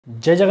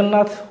जय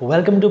Jagannath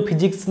welcome to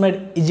physics made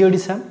easy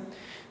Odisha.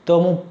 तो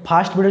मु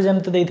फास्ट वीडियो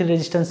जमते देथि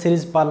रेजिस्टेंस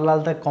सीरीज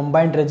पारलाल ता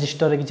कंबाइंड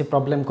रेजिस्टर रे किछि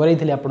प्रॉब्लम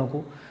करैथिले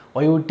आपनको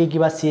OUT कि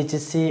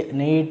CHSE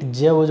नीट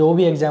जो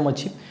भी एग्जाम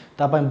अछि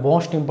ता पय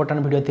मोस्ट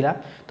इंपोर्टेंट वीडियो थिला।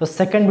 तो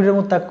सेकंड वीडियो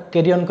मु ता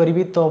कैरी ऑन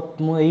करबी। तो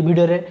मु एई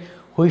वीडियो रे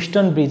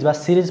ह्वीटस्टोन ब्रिज बा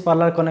सीरीज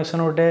पार्लर कनेक्शन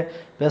गोटे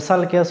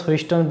स्पेशल केस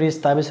ह्वीटस्टोन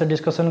ब्रिज ता विषय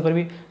डिस्कशन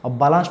करबी और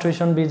बैलेंस्ड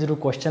ह्वीटस्टोन ब्रिज रु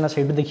क्वेश्चन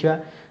सेठी देखिबा।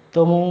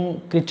 तो मु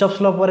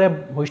क्रिचॉफ्स लॉ पर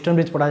ह्वीटस्टोन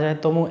ब्रिज पढ़ा जाए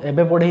तो मु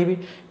एबे पढ़ेबी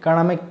कारण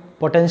आम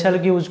पोटेंशियल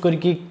की यूज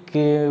करके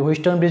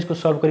ह्वीटस्टोन ब्रिज को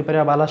सॉल्व कर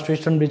पारिबा बैलेंस्ड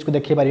ह्वीटस्टोन ब्रिज को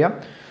देखि पारिबा।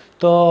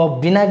 तो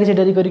बिना किसी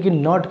डेरी करके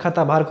नोट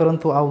खाता बाहर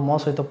करंतु आ मो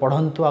सहित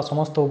पढ़ंतु आ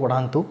समस्त को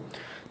पढ़ांतु।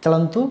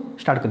 चलंतु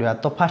स्टार्ट करिबा।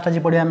 तो फास्ट आज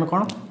पढ़िया हम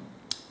कोन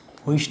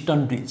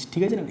ह्वीटस्टोन ब्रिज,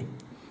 ठीक है ना।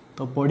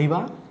 तो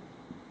पढ़िबा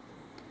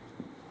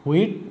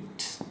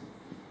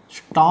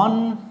ह्वीटस्टोन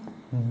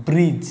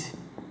ब्रिज,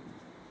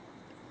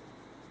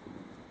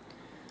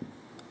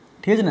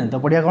 ठीक है ना। तो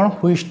पढ़िया कौन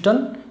ह्वीटस्टोन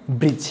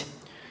ब्रिज।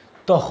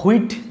 तो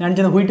ह्वीट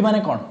जानते ह्वीट माने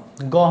कौन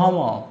गहम,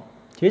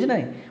 ठीक है ना।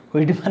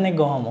 ह्वीट माने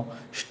गहम,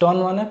 स्टोन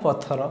माने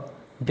पत्थर,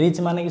 ब्रिज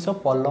माने किस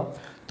पल।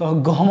 तो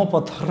गहम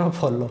पत्थर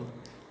पल,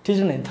 ठीक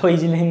है ना। तो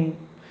इजिली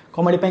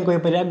कमेडी कही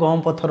पार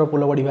गहम पत्थर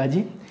पुल पढ़ा आज।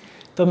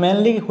 तो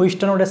मेनली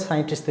ह्वीटस्टोन गोटे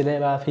साइंटिस्ट थे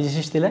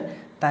फिजिसिस्ट थे,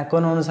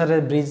 अनुसार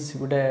ब्रिज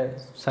गोटे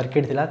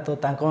सर्किट थिला। तो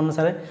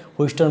अनुसार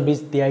ह्वीटस्टोन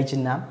ब्रिज दिखाई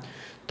ना।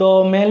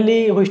 तो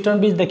मेनली ह्वीटस्टोन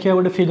ब्रिज देखिए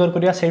गोटे फिगर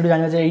करिया से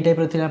जाना जाए यही टाइप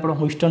थी आप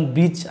ह्वीटस्टोन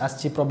ब्रिज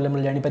आसी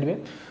प्रोब्लेम जानीपारे।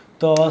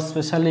 तो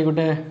स्पेशली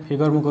गोटे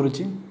फिगर मु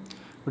करुच्ची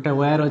गोटे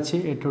वायर अच्छी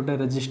एठी गोटे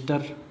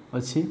रेजिस्टर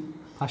अच्छी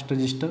फास्ट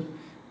रेजिस्टर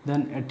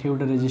देन एठी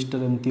गोटे रेजिस्टर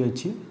एमती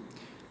अच्छी।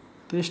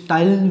 तो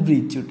स्टाइल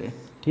ब्रिज गोटे,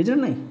 ठीक है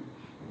ना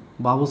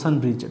बाबूसान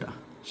ब्रिज एटा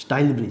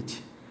स्टाइल ब्रिज।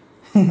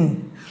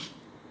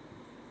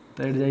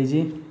 तो ये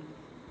जाइए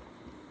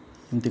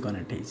एमती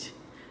कनेक्ट होती,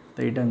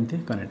 तो यहाँ एमती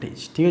कनेक्ट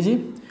होती, ठीक है जी।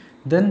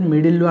 देन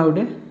मिडिल आ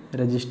गोटे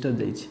रेजिस्टर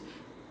जाइए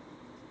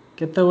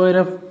केते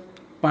वायर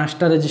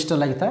 5टा रेजिस्टर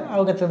लगी था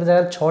आउ केते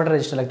जगह 6टा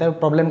रेजिस्टर लगता है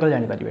प्रॉब्लम कल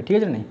जानी पारिबे,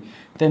 ठीक है नहीं।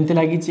 तो एमती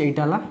लगी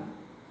एटा ला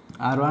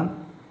R1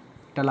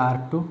 एटा ला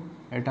R2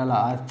 एटा ला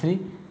R3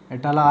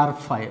 एटा ला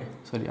R5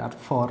 सॉरी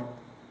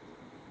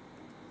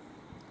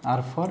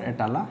R4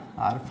 एटा ला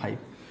R5।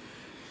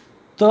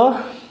 तो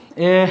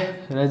ए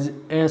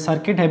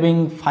circuit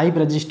having 5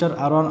 resistor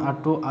R1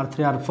 R2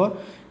 R3 R4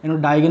 एनो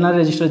डायगोनल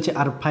रेजिस्टर अच्छे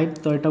R5।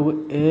 तो यहाँ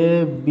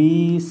A B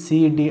C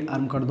D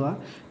arm कर दवा।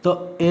 तो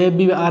A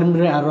B आर्म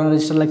रे R1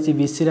 रेजिस्टर लगी,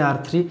 B C रे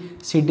R3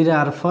 C D रे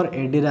R4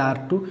 A D रे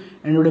R2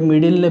 एंड गोटे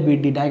मिडिल रे B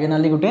D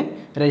डायगोनली गोटे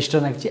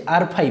रेजिस्टर लगी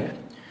R5।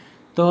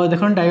 तो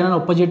देखो डायगोनल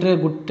अपोजिट रे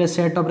गोटे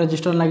सेट ऑफ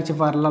रेजिस्टर लगी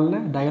पैरेलल रे,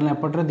 डायगोनल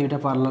एपट रे दुईटा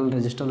पैरेलल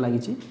रेजिस्टर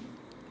लगी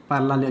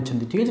पैरेलल अच्छी,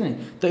 ठीक है।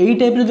 तो यही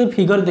टाइप जो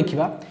फिगर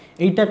देखा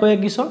यहीटा कह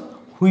किस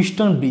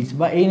ह्वीटस्टोन ब्रिज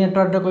बा ए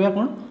नेटवर्क कह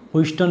कौन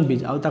ह्वीटस्टोन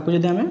ब्रिज। आउ ताको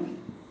जदि आमे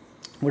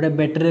गोटे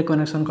बैटेरी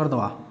कनेक्शन करदे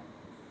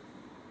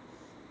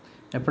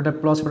एपटे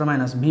प्लस एपटे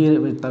माइनस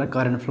भी तार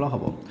करेन्ट फ्लो हम।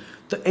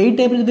 तो यही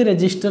टाइप जो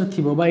रेजिस्टर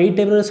थी यही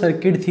टाइप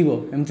सर्किट थी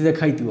एमती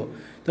देखाई तो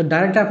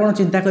डायरेक्ट आप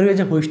चिंता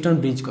करेंगे ह्वीटस्टोन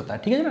ब्रिज कथा,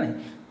 ठीक है ना।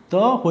 तो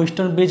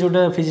ह्वीटस्टोन ब्रिज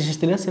गोटे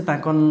फिजिसिस्ट थे से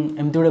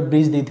एमती गोटे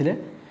ब्रिज देते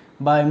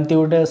बा एमती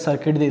गोटे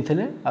सर्किट देते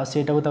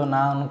आटा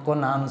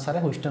ना अनुसार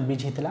ह्वीटस्टोन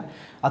ब्रिज होता।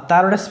 आ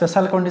तार गोटे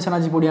स्पेशल कंडीशन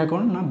आज पढ़िया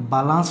कौन ना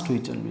बैलेंस्ड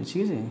ह्वीटस्टोन ब्रिज,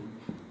 ठीक है।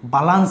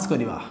 बैलेंस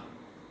करवा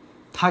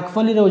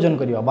थाकफली ओजन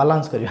करवा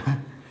बैलेंस करवा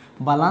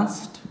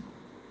बैलेंस्ड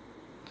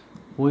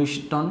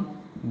ह्वीटस्टोन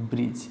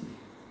ब्रिज।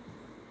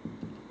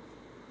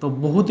 तो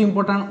बहुत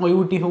इंपोर्टेंट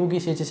OUT हो कि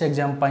CHSE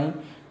एग्जाम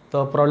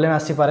तो प्रॉब्लम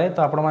आसी पारे।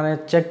 तो आपण मैंने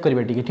चेक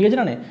करेंगे ठीक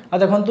है ना। आ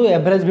देखो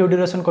एवरेज वीडियो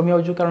ड्यूरेशन कमी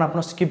जाऊँ कारण आप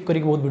स्किप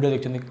करके बहुत वीडियो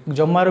देखते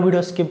जमार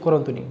वीडियो स्किप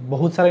करतुनी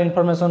बहुत सारा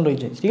इनफॉरमेशन रही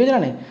है, ठीक है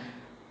ना।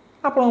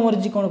 आप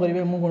मर्जी कौन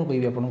करेंगे मुझे कौन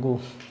कहि आपको।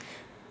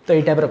 तो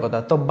यही टाइप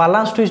कथा। तो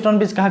बैलेंस्ड ह्वीटस्टोन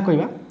ब्रिज क्या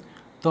कहवा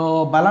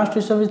तो बैलेंस्ड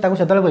ह्वीटस्टोन ब्रिज ताको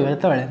सेतले कहबा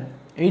जेतेबेले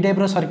यही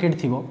टाइप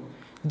सर्किट थी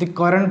यदि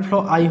करेन्ट फ्लो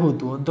आई हो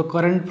तो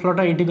करेन्ट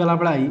फ्लोटा ये गला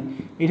बेला आई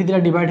ये दिटा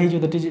डिवाइड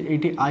होती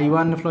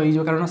I1 फ्लो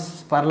हो कारण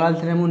पैरेलल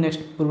थे मुझे नेक्स्ट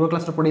पूर्व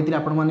क्लास पढ़ी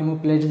आपने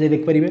प्ले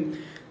देखिपारे।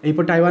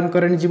 यहीपटे I1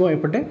 करेन्ट जीव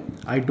एपटे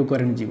I2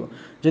 करेन्ट जीव।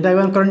 जब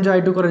I1 करेन्ट जो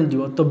I2 करेन्ट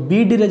जीव तो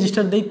BD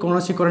रेजिस्टर दे कौन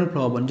करेन्ट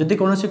फ्लो हेनी। जदि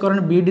कौन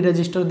करेन्ट BD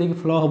रेजिस्टर दे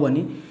फ्लो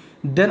हेनी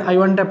देन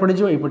I1 टा एपटे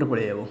जीव एपटे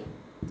पलि जाब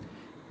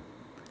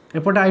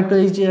एपटे I2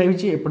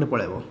 एपटे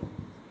पलैब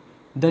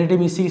देन ये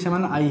मिसिक से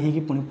आई ही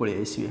पुणी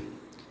पलि आसवे।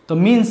 तो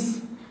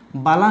मीन्स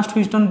बैलेंस्ड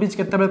ह्वीटस्टोन ब्रिज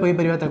केतबेले कहि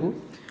परिबा ताकू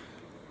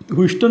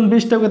ह्वीटस्टोन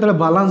ब्रिज टाको केतबेले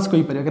बैलेंस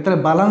कहि परिबा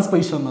केतबेले बैलेंस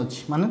पोजीशन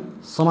अछि माने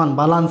समान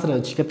बैलेंस रे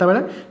अछि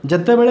केतबेले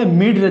जतेबेले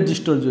मिड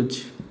रेजिस्टर जो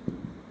अछि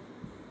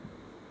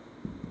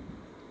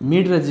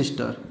मिड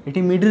रेजिस्टर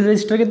एठी मिड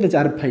रेजिस्टर केते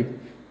R5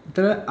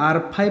 तबे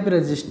R5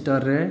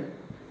 रेजिस्टर रे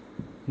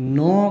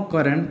नो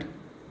करेंट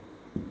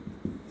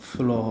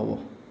फ्लो होबो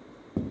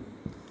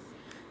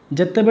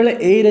जतेबेले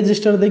ए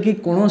रेजिस्टर देखि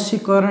कोनोसी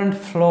करेंट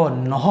फ्लो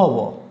न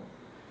होबो,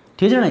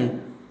 ठीक है ना।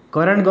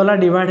 करेन्ट गला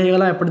डिवाइड हो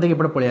गला एपटे देख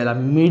एपटे पळेला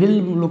मिडिल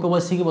लोक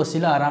बसिक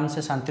बसिला आराम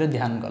से शांति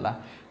ध्यान गला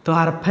तो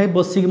R5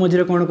 बसिक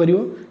मझे कौन कर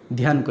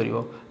ध्यान कर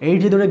ये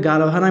जो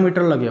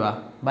गाल्भानोमीटर लगेवा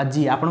बा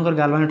जी आपंकर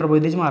गाल्भानोमीटर बही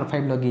देती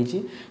R5 लगे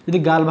जी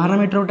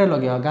गाल्भानोमीटर गोटे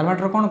लगे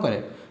गाल्भानोमीटर कौन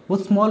करे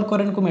बहुत स्मॉल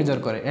करेन्ट को मेजर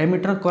करे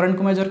एमीटर करेन्ट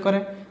को मेजर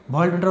करे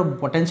वोल्टमीटर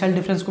पोटेंशियल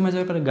डिफरेंस को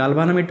मेजर करे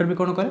गाल्भानोमीटर भी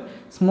कौन करे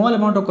स्मॉल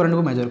अमाउंट ऑफ करेन्ट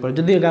को मेजर करे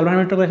जदि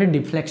गाल्भानोमीटर को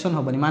डिफ्लेक्शन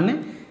हेनी माने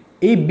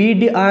ये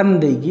बीडी आर्म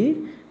देकी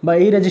बा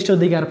ये रेजिस्टर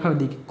देकी R5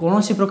 देकी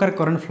कौन सी प्रकार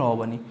करेन्ट फ्लो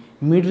हेनी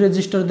मिड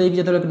रेजिस्टर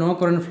देकी जब नो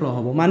करेन्ट फ्लो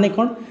हम माने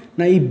कौन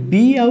ना ये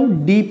बी आउ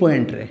डी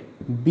पॉइंट रे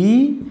बी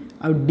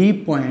आउ D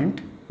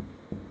point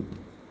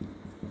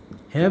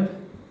have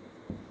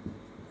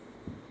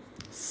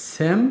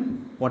same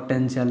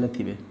potential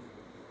थिबे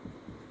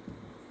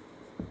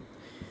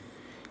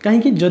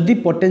कहीं जदि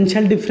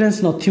पोटेंशियल डिफरेंस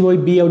नथिबो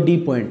बी आउ डी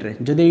पॉइंट रे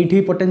जदि एठी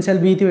पोटेंशियल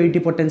बी थिबो एठी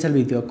पोटेंशियल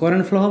बी थिबो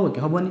करंट फ्लो होबो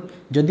कि होबोनी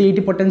जदि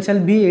एठी पोटेंशियल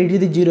बी एठी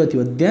जदि जीरो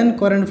थिबो देन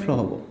करंट फ्लो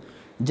होबो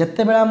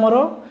जत्ते बेला हमर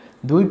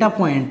दुईटा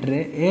पॉइंट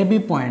रे ए बी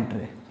पॉइंट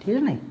रे ठीक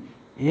है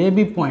नहीं ए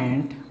बी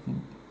पॉइंट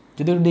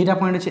जदि दुईटा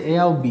पॉइंट अछि ए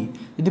आउ बी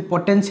जदि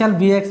पोटेंशियल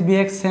बी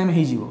एक्स सेम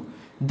हो जीवो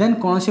देन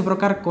कोनोसी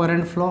प्रकार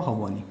करंट फ्लो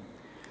होबोनी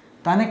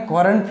ताने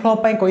करंट फ्लो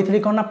पई कहितली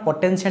कोन ना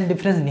पोटेंशियल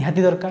डिफरेंस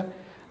निहाती दरकार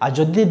आ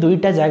जदि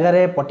दुईटा जगार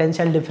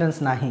पोटेंशियल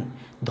डिफरेंस नाही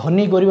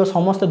धनी गरीब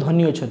समस्त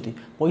धनी अच्छा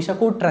पैसा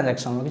कौट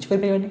ट्रांजाक्शन किसी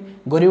करें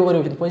गरीब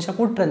गरीब पैसा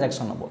कौट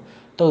ट्रांजाक्शन हम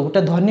तो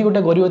गोटे धनी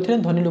गोटे गरीब थे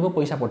धनी लोक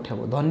पैसा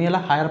पठेब धनी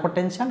है हायर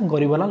पोटेंशियल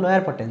गरीब है लोअर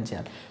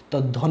पोटेंशियल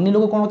तो धनी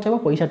लोक कौन थे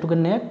पैसा टुके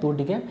ने तू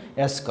टे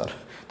एस कर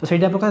तो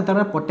सही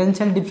प्रकार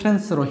पोटेंशियल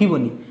डिफरेंस रही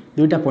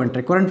दुईटा पॉइंट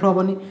रे करंट फ्लो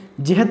हेनी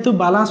जेहेतु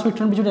बालांस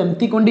व्हीटस्टोन ब्रिज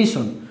एमती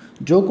कंडीशन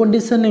जो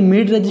कंडीशन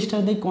मिड रेजिस्टर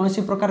दे कौन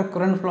सी प्रकार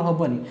करंट फ्लो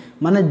हेनी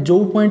माने जो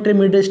पॉइंट रे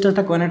मिड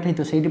रेजिस्टर कनेक्ट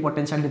होती से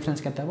पोटेंशियल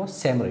डिफरेंस केते हो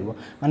सेम रहिबो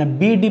माने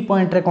बी डी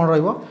पॉइंट रे कौन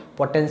रहिबो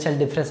पोटेंशियल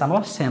डिफरेंस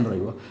हमर सेम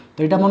रहिबो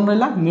तो यहाँ मन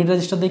रहा मिड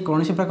रेजिस्टर दे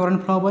कौन सी प्रकार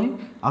करंट फ्लो हेनी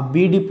आ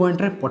बी डी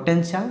पॉइंट रे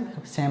पोटेंशियल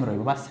सेम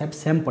रहिबो बा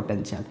सेम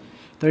पोटेंशियल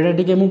तो यहाँ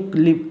टिके मु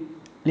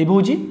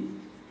लिभौजी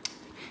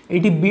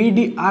ये बी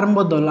डी आर्म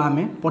बदल आम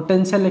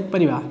पोटेंशियल लिख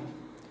पार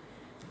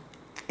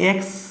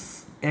एक्स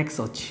एक्स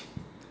अच्छी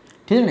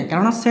ठीक है ना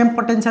कारण सेम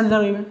पोटेंशियल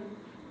रही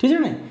ठीक है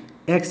ना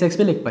एक्स एक्स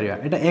भी लिख पार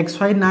यहाँ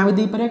एक्स वाई ना भी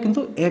देपर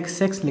किंतु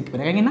एक्स एक्स लिख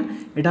पार कहीं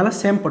यहाँ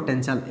सेम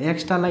पोटेंशियल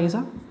एक्सटा लगे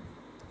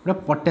गोटे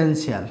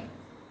पोटेंशियल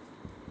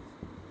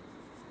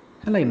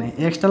है कि ना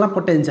एक्सटा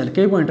पोटेंशियल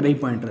कई पॉइंट रे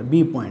पॉइंट रे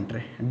बी पॉइंट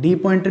रे डी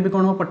पॉइंट रे भी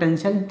कौन हो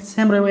पोटेंशियल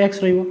सेम रही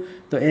एक्स रही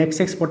तो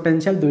एक्स एक्स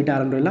पोटेंशियल दुईटा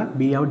आर्म रहा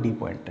बी आउ डी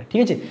पॉइंट रे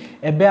ठीक है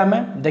एबे आम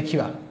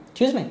देखा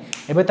ठीक है ना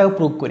एबे ताको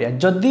प्रूव करिया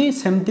जदि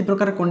सेमती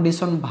प्रकार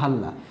कंडीशन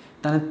बाहरला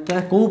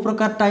ताने को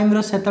प्रकार टाइम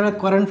रो सेतबे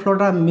करंट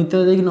फ्लोटा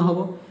मित्र देक न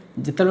होबो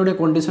जिते गोटे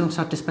कंडीशन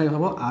साटिस्फाई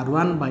हम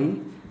R1 by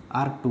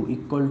R2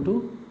 equal to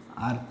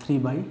R3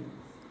 by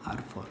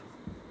R4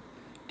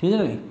 ठीक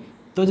है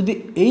तो जदि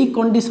यही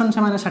कंडीशन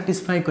से माने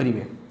साटिस्फाई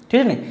करेंगे ठीक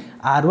है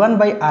ना R1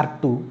 by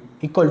R2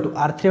 equal to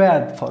R3 by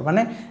R4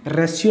 माने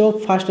ratio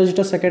first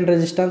resistance second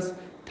resistance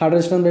third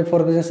resistance by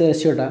fourth resistance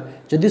रेशियोटा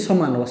जदि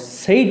समान हो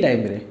सही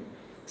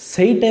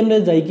टाइम रे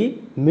जाइकी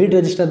मिड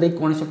रेजिस्टर दे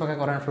कौन से प्रकार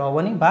करंट फ्लो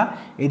हेनी बा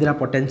एदिरा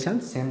पोटेंशियल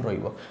सेम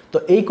रहिबो तो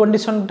एई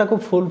कंडीशन टाको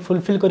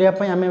फुलफिल करिया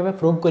पई आमे एबे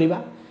प्रूव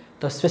करिबा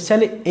तो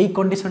स्पेशली एई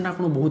कंडीशन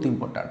आपन बहुत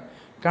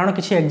इंपोर्टेंट कारण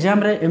किसी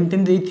एग्जाम रे एमती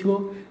देइथिबो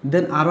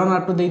then R1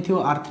 R2 देइथिबो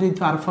R3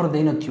 देइथिबो R4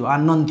 देइ नथिबो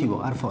अननोन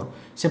थिबो R4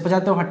 से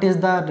पचाते what is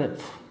the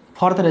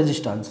fourth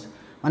resistance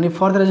माने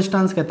फोर्थ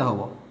रेजिस्टेंस केता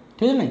होबो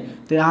ठीक है नहीं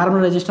तो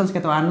आर्म रेजिस्टेंस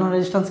केता अननोन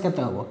रेजिस्टेंस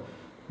केता होबो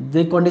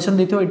जे condition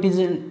देथिबो it is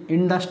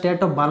in the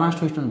state of balanced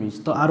Wheatstone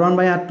bridge तो R1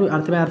 by R2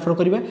 R3 by R4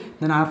 करिवे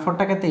देन R4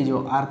 टा केते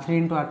हिजो R3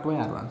 into R2 by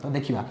R1 तो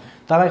देखिबा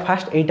तो हम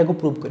फास्ट एटा को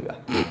प्रूव करबा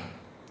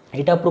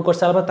एटा प्रूव कर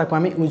सारा ताको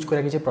हम यूज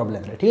करिया किछि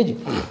प्रॉब्लम रे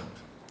ठीक है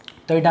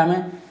तो एटा हम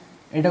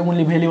एटा को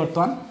लिभेली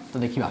वर्तमान तो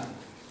देखिबा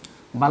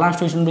बैलेंस्ड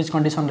व्हीटस्टोन ब्रिज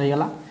कंडीशन रही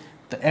गला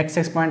तो एक्स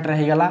एक्स पॉइंट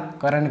रही गला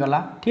करंट गला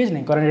ठीक है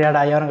नहीं करंट याड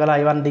I1 गला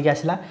I1 देके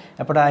आसला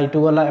एपट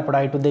I2 गला एपट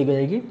I2 देके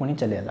जाइकी पुनी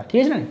चले आला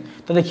ठीक है नहीं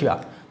तो देखिबा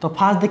तो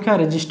फास्ट देखिबा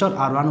रजिस्टर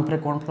R1 ऊपर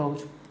कोन फ्लो हो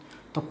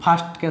तो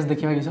फास्ट केस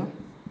देखिबा किसो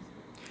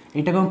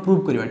एटा को हम प्रूव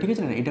करबा ठीक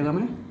है ना एटा को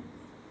हम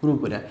प्रूव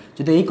करिया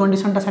जदि एई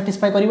कंडीशन टा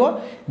सैटिस्फाई करिवो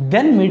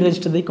देन मिड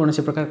रजिस्टर दे कोन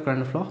से प्रकार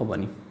करंट फ्लो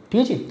होबनी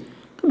ठीक है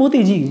तो बहुत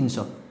इजी जिंस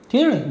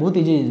ठीक है बहुत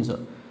इजी जिंस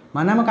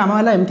माने हम काम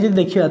वाला एमती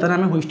देखिबा त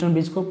हम व्हीटस्टोन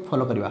ब्रिज को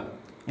फॉलो करबा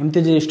एमती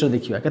रजिस्टर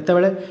देखिबा केते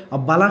बेले अब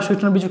बैलेंस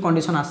व्हीटस्टोन ब्रिज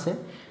कंडीशन आसे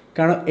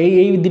कारण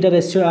एई दुटा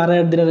रेशियो आर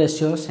आर दुटा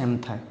रेशियो सेम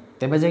थाए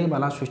तेबे जाके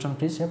बैलेंस व्हीटस्टोन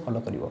ब्रिज से फॉलो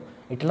करिवो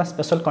एटला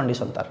स्पेशल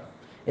कंडीशन तार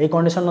a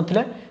condition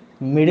नथिले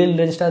middle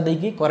register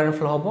देकी current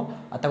flow होबो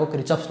आ ताको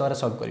किरचॉफ्स लॉ रे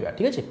सॉल्व करबा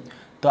ठीक है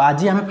तो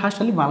आज हम फास्ट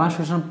खाली बैलेंस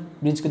व्हीटस्टोन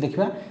ब्रिज को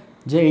देखिबा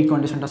जे ए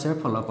कंडीशन टा से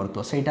फॉलो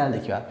करतो सेटा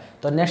देखिबा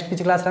तो नेक्स्ट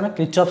किछ क्लास रे हम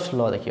किरचॉफ्स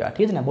लॉ देखिबा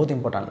ठीक है ना बहुत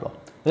इंपोर्टेंट लॉ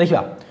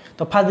देखिबा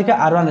तो फास्ट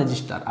देखिबा R1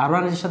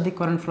 रजिस्टर दे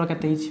करंट फ्लो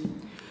केते हिची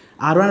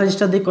R1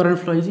 रजिस्टर दे करंट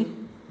फ्लो हिची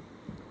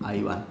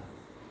I1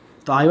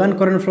 तो I1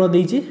 current flow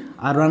देइची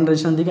R1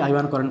 register दे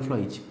I1 करंट फ्लो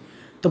हिची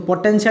तो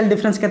पोटेंशियल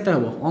डिफरेंस केते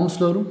होबो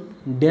ओम्स लॉ रु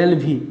del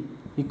V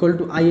equal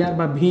to IR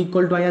बा V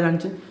equal to IR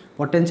जानछे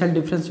potential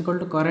difference equal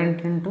to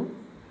current into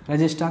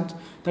resistance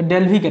तो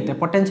del भी केते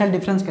पोटेंशियल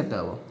डिफरेंस केते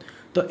हो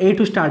तो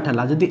एठू स्टार्ट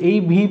हला जदी ए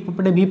भी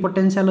पटे भी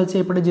पोटेंशियल अछि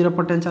एपटे जीरो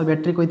पोटेंशियल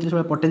बैटरी कोइथि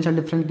सब पोटेंशियल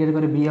डिफरेंस क्रिएट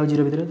करे v और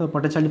जीरो भीतर तो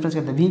पोटेंशियल डिफरेंस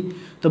केते v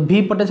तो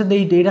v पोटेंशियल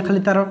दे एटा खाली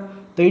तार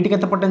तो एठी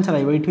केते पोटेंशियल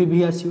आइबो एठी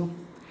v आसीबो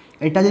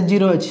एटा जे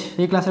जीरो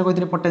अछि ए क्लास रे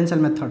कोइथि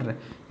पोटेंशियल मेथड रे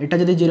एटा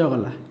जदी जीरो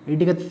गला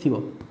एठी केते थिबो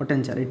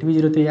पोटेंशियल एठी भी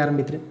जीरो तो यार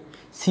भीतर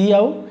c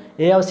आउ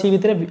a और c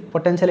भीतर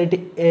पोटेंशियल एठी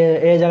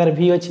a जगह रे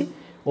v अछि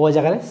o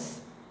जगह रे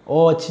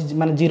o अछि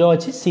माने जीरो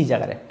अछि c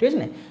जगह रे ठीक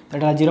है तो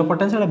एटा जीरो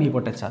पोटेंशियल v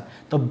पोटेंशियल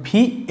तो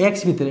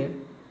vx भीतर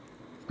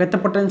केते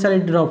पोटेंशियल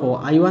ड्रॉप हो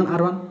i1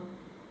 r1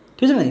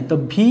 ठीक है नहीं तो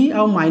v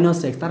आउ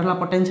माइनस x तार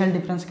पोटेंशियल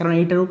डिफरेंस कारण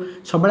एटारू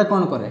सबले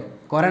कोन करे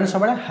करंट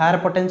सबले हायर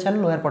पोटेंशियल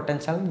लोअर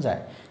पोटेंशियल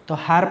जाए तो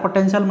higher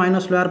potential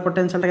minus lower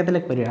potential केते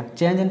लिख परिया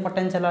चेंज इन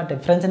पोटेंशियल और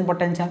डिफरेंस इन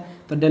पोटेंशियल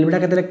तो डेल बीटा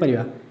केते लिख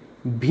परिया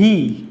v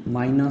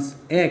minus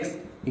x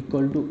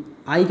equal to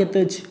i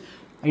केते अछि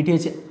एठी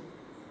अछि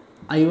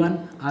i1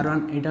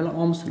 r1 Etah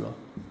Ohm's law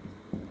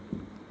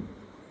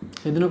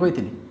सेदिन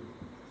कहितली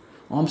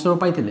Ohm's law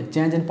पाइथिले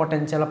change in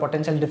potential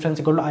potential difference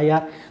equal to IR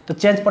तो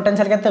चेंज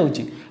पोटेंशियल केते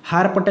होची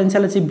हायर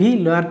पोटेंशियल अछि v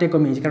लोअर टे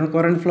कमी कारण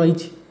करंट फ्लो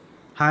हिची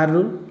हायर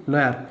रूल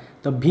लोअर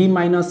तो v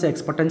minus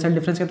x potential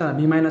difference केते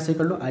v minus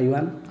equal to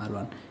i1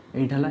 r1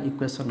 एटा हला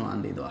इक्वेशन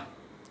 1 दे दवा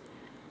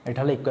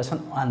एटा हला इक्वेशन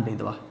 1 दे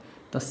दवा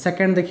तो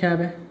सेकंड देखिया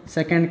बे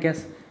सेकंड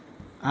केस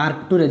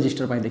R2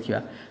 रजिस्टर पाई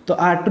देखिया तो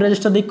R2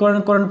 रजिस्टर दे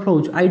करंट फ्लो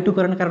होची I2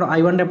 करंट कारण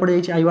I1 रे पड़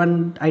जाईची I1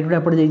 I2 रे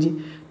पड़ जाईची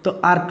तो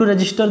R2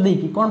 रजिस्टर दे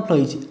की कोन फ्लो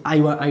होची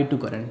I2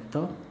 करंट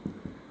तो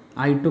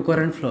I2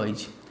 करंट फ्लो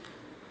होची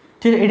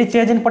ठीक एडी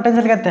चेंज इन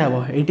पोटेंशियल केते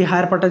हबो एडी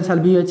हायर पोटेंशियल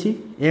v अछि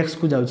x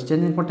को जाउची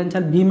change in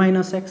potential v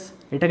minus x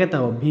एटा केते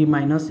हबो v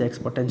minus x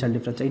potential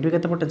difference AD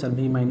केते पोटेंशियल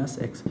v माइनस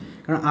x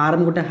कारण r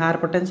में गोटे हायर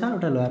पोटेंशियल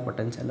गोटे लोअर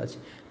पोटेंशियल अछि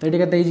तो एडी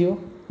केते हिजियो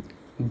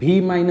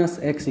v minus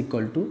x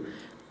equal to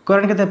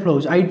current केते फ्लो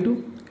होची I2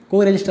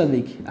 को रजिस्टर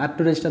देखि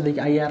R2 रजिस्टर देखि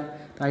IR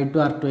तो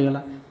I2 R2 हे गला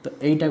तो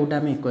एटा गोटे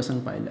हम इक्वेशन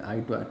पाइले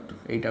I2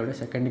 R2 एटा गोटे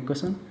सेकंड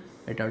इक्वेशन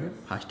एटा गोटे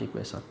फर्स्ट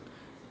इक्वेशन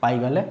पाई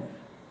गले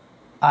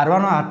R1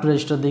 और R2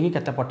 रजिस्टर देखि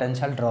केते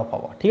पोटेंशियल ड्रॉप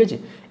हबो ठीक अछि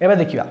एबे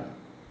देखिबा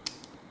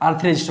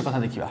R3 रजिस्टर कथा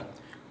देखिबा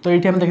तो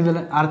एठी हम देखि देले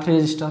R3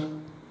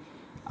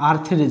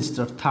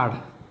 register third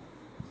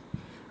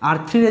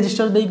R3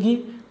 register देखि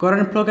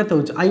करंट फ्लो केते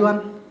होछ I1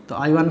 तो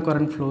I1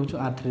 current flow होछ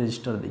R3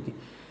 register देखि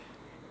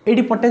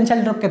एडी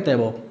पोटेंशियल ड्रॉप केते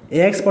हबो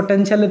x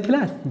पोटेंशियल थिला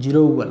 0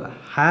 गला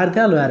हायर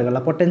थिला लोअर गला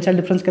पोटेंशियल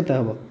डिफरेंस केते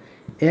हबो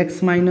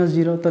x -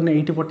 0 तो ने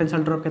एटी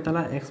पोटेंशियल ड्रॉप केते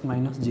हला x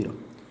 - 0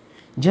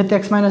 जेते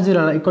x -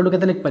 0 इक्वल टू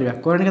केते लिख परिबा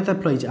करंट केते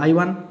फ्लो हिच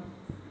I1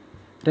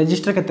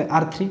 रजिस्टर केते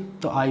R3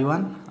 तो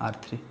I1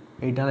 R3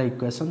 एटा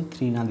इक्वेशन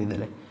 3 ना दे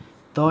देले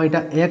तो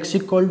एटा x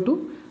equal to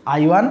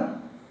I1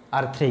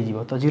 R3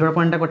 हिजिबो तो 0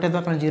 पॉइंट कटे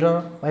तो कारण 0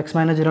 x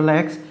 - 0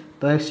 ला x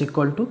तो x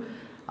equal to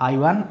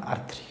I1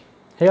 R3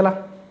 हे गला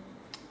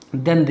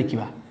देन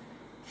देखिबा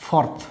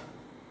फोर्थ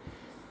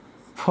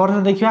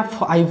देखिबा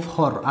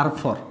I4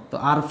 R4 तो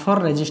R4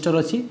 रजिस्टर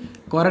अछि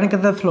करंट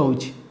केते फ्लो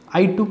होछि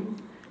I2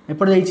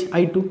 एपड़ जाइछि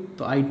I2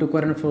 तो I2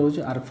 करंट फ्लो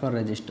होछि R4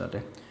 रजिस्टर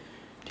रे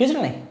ठीक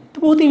है नहीं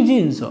तो बहुत इजी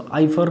जिंस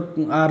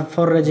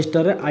R4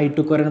 रजिस्टर रे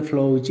I2 करंट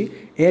फ्लो होछि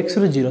x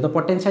रो 0 तो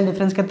पोटेंशियल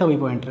डिफरेंस केते होई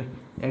पॉइंट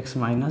रे x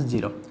 -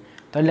 0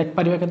 तो लिख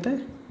परिबा केते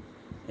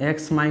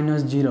x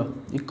 - 0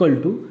 equal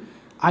to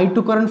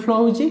I2 current flow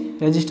होछि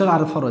रजिस्टर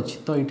R4 अछि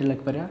तो इटे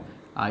लिख परिबा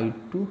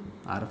I2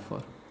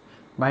 R4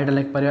 बाइटा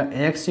लिख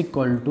परिबा x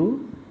equal to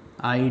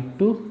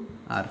I2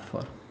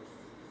 R4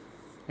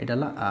 Etah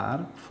La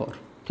R4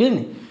 ठीक है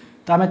नहीं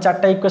तो हमें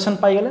चारटा इक्वेशन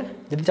पाई गले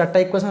जदि चारटा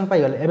इक्वेशन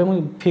पाई गले एबे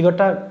मु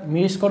फिगरटा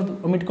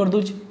ओमिट कर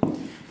दूची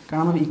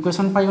कारण हम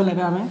इक्वेशन पाई गले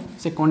एबे हमें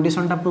से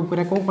कंडीशनटा प्रूव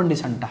करे को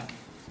कंडीशनटा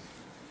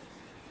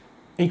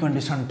ए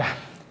कंडीशनटा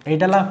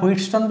एटा ला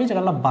व्हीटस्टोन भी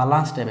जला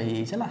बैलेंस्ड है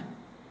भाई चला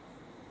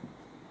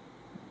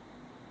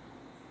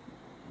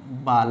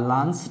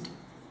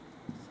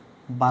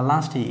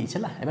बैलेंस्ड ही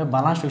चला एबे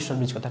बैलेंस्ड व्हीटस्टोन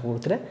बीच कथा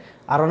कहउतरे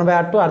R1 by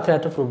R2 R3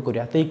 R2 prove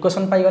करिया तो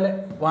इक्वेशन पाई गले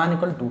 1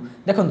 = 2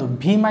 देखंतु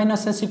v -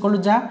 s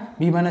 = जा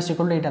v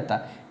 - = एटा ता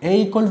a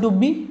 =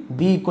 b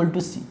b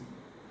 = c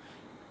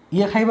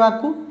ये खाइबा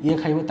को ये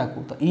खाइबो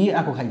ताकू तो ई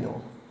आको खाइ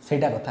देबो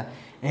सेटा कथा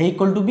a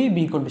 = b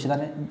b = c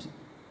ताने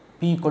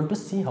p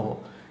 = c हबो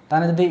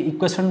ताने जदि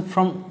इक्वेशन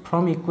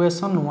फ्रॉम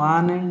इक्वेशन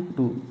 1 and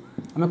 2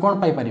 हमें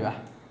कोन पाई परिबा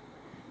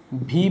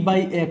v by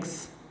x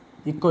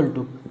 =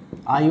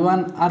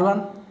 I1 R1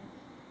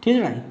 ठीक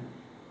है नहीं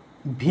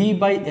v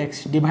by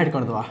x डिवाइड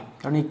कर दवा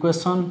कारण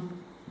इक्वेशन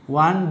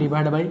 1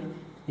 डिवाइड बाय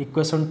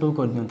इक्वेशन 2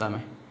 कर दियो तमे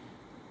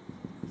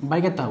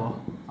बाय केता हो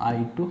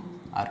I2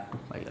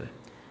 R2 पाई गले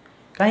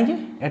काहे कि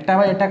एटा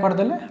बाय एटा कर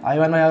देले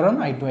I1 by R1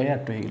 I2 by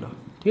R2 हे गेलो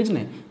ठीक है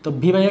नहीं तो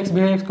v by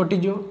x कटि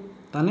जो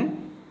ताने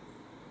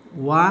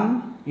 1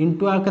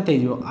 * r केते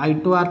जो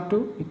I2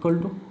 R2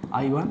 =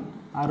 I1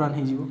 R1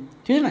 हे जिवो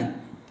ठीक है नहीं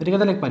तो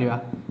केते लिख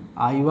परिबा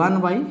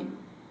I1 by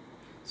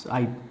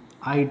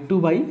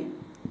I2 by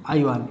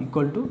I1 =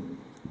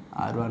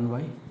 R1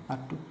 by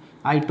R2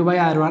 I2 by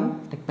R1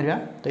 लिख परिबा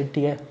तो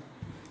ठीक है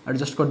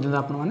एडजस्ट कर देता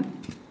आपण माने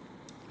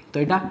तो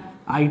एटा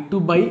I2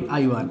 by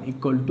I1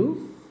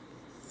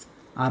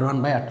 =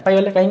 R1/R2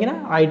 पाइले कहीं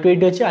I2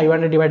 ये अच्छे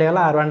I1 डिवाइड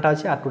होगा R1 टा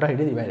अच्छे R2 टा ये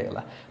डिवाइड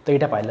होगा तो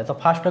यहाँ पाइले तो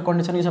फास्ट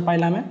कंडीशन किस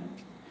पाइला आम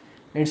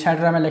ये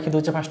साइड आम लिखी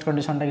दूचे फास्ट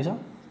कंडीशन किस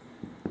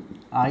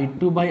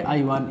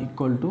I2/I1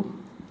 इक्वल टू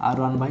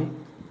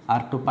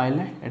R1/R2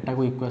 पाइले एटा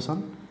को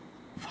इक्वेशन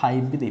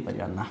 5 भी दे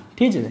पार ना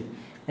ठीक है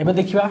एबे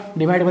देखिबा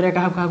डिवाइड करिया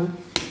कहा कहा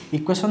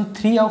इक्वेशन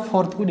 3 और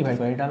 4 को डिवाइड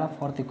करिया एटा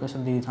 4th इक्वेशन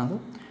दे थांतो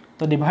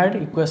तो डिवाइड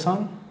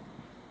इक्वेशन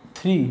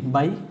 3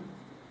 बाय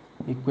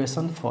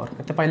इक्वेशन 4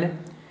 केते पाइले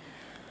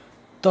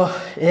तो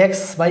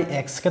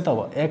x/x केते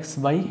हो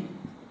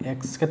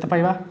x/x केते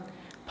पाइबा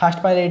फास्ट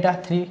पाइले एटा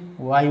 3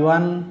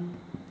 y1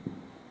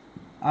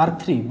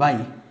 r3 bye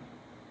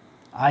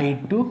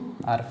I2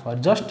 r4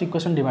 just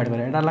equation divide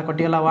करिया एटा ला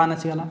कटि गला 1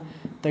 आसी गला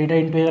तो एटा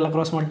इनटू हे गला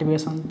क्रॉस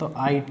मल्टीप्लिकेशन तो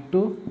I2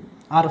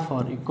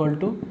 r4 equal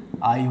to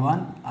I1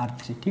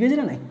 r3 ठीक है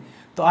ना नहीं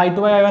तो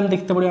I2/I1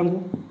 देखते पड़े हमको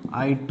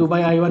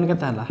I2/I1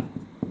 केते हला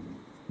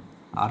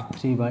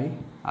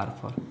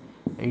R3/R4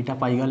 एटा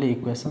पाई गले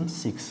इक्वेशन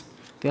 6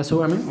 तो यह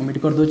सब आम ओमिट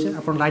कर दोचे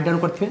आप राइट डाउन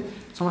करथे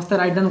समस्ते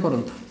राइट डाउन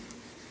करंतु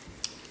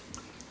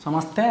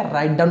समस्ते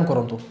राइट डाउन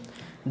करंतु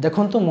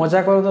देखंतु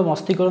मजा करंतु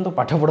मस्ती करंतु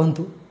पाठ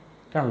पढ़ंतु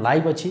कारण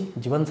लाइव अच्छी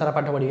जीवन सारा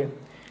पाठ पढ़िए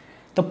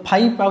तो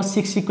 5 और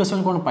 6 इक्वेशन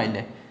कौन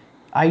पाइले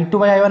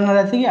I2/I1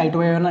 रहती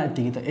I2/I1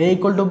 एति तो A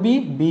equal to B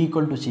B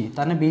equal to C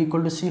ताने B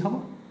इक्वल टू C हम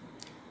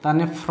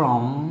ताने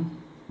from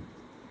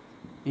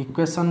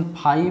equation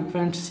 5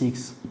 and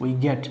 6 we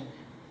get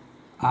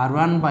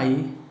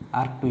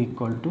R1/R2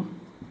 equal to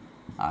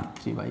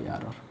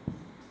R3/R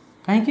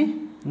कहीं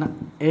ना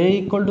A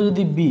इक्वल टू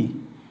जदि B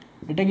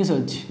एटा किस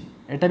अच्छी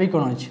एटा भी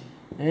कौन अच्छी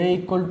A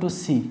इक्वल टू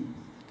C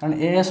कारण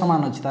A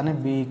समान अच्छी ताने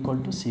B इक्वल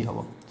टू C हम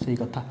सही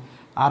कथा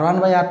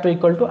R1/R2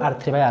 equal to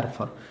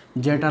R3/R4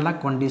 Zeta La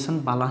condition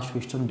balance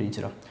Wheatstone bridge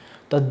रो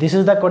तो this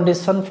is the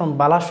condition from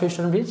balance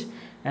Wheatstone bridge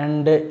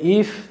and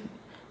if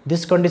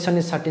this condition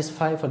is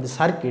satisfy for the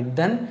circuit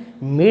then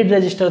mid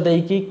register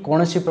देकी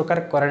कौन सी प्रकार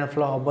current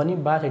flow होबनी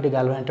बा सेठी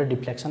galvanometer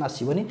deflection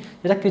आसीबनी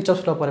जेटा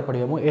Kirchhoff's law पर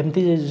पड़िबो मु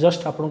एमती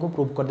just आपन को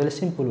prove कर देले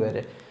सिंपल वे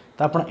रे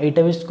तो आपन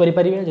एटा भी करि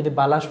परिबे जदि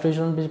बैलेंस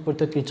व्हीटस्टोन ब्रिज पर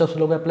तो किर्चॉफ्स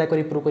लॉ अप्लाई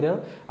करी प्रूव करियो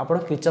आपन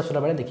किर्चॉफ्स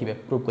लॉ बेले देखिबे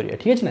प्रूव करियो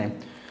ठीक है ना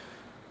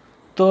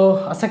तो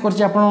आशा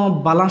करछि आपन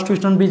बैलेंस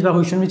व्हीटस्टोन ब्रिज बा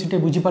व्हीटस्टोन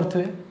ब्रिज बुझी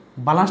पारथुए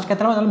बैलेंस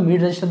केतरा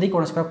मिड रजिस्टर दे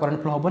कौन से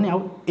current flow होबनी uh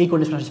a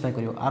condition satisfy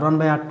करियो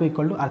R1/R2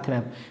 equal to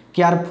R3/R4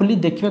 carefully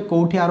देखिए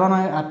कोठी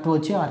R1/R2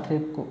 अछि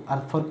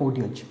R3/R4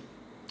 कोठी अछि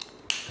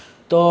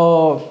तो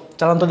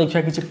चलन तो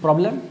देखिए किछि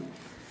प्रॉब्लम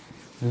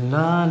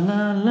ला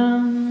ला ला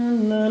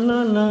ला ला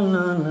ला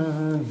ला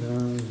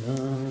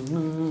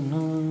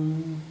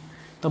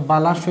तो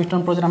बैलेंस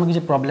व्हीटस्टोन प्रोजेक्ट हम किछि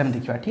प्रॉब्लम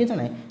देखिबा ठीक है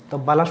नहीं तो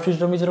बैलेंस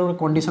व्हीटस्टोन ब्रिज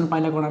कंडीशन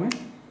पाइला कोन हमें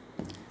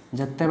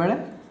जत्ते बेले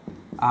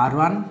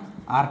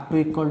R1/R2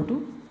 इक्वल टू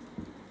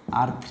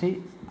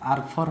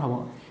R3/R4 हम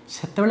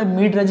से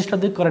मिड रजिस्टर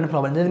दे करंट फ्लो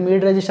हम जब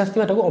मिड रजिस्टर थी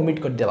ओमिट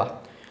कर देवा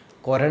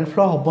करंट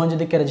फ्लो हम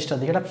जब के रजिस्टर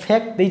देखा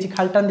फेक देती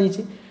खालटान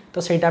देती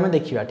तो सहीटा आम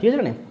देखा ठीक है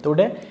ना तो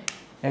गोटे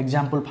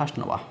एग्जांपल फास्ट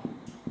नवा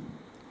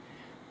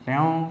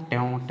टेऊ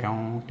टेऊ टेऊ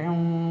टेऊ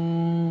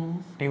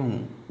टेऊ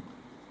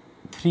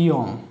 3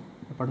 ओम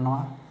एपट नवा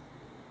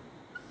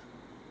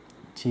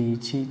छी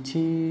छी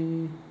छी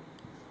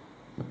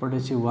एपटे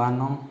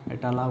 1 ओम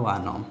एटा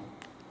 1 ओम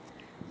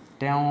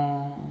टेऊ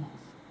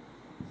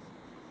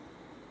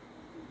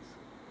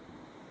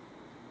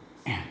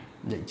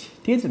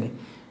ठीक है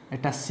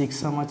एटा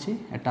 6 ओम अच्छी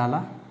एटा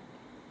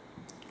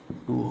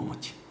 2 ओम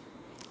अच्छी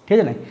ठीक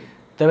है ना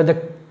तो ये देख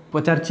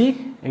पचारची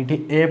ये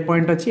ए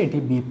पॉइंट अच्छी ये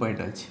बी पॉइंट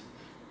अच्छी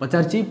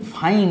पचारची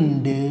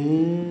फाइंड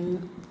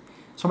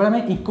सब आम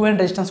इक्विवेलेंट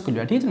रेजिस्टेंस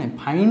खोलिया ठीक है ना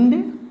find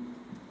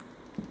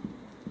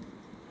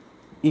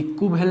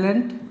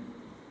equivalent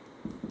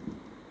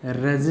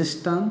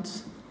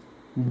resistance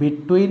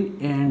between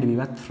A and B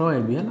throw A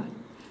B है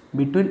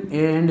between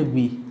A and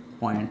B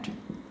point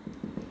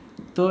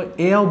तो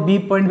ए और बी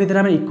पॉइंट भितर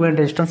आम इक्विवेलेंट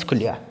रेजिस्टेंस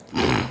खोलिया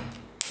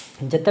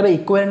जिते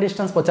इक्विवेलेंट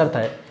रेजिस्टेंस पचार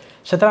थाए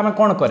से आम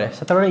कौन करे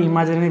से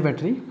इमेजिनरी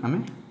बैटरी आम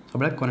सब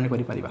कनेक्ट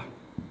कर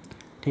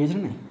ठीक है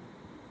ना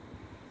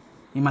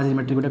इमेजिनरी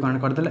बैटरी गोटे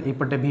कनेक्ट करदे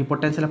एपटे भी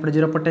पोटेंशियल एपटे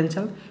 0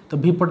 पोटेंशियल तो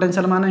भी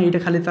पोटेंशियल माने ये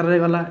खाली तार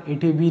गला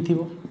ये बी थी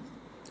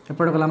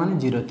एपटे गला माने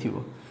 0 थी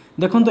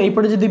देखो तो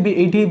यपटे जब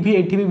ये भी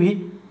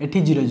ये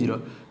 0 0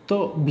 तो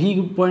भी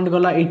पॉइंट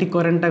गला ये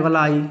करेन्टा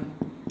गला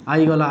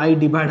आई गला आई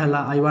डिवाइड है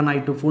I1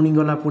 I2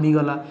 पुणी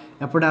गला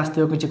एपटे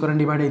आसो किसी करेन्ट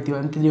डिवाइड होती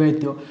एमती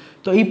डिवाइड हो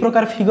तो ये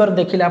प्रकार फिगर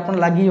देखिले आप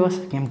लगे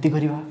केमती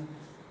करवा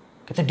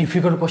केते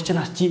डिफिकल्ट क्वेश्चन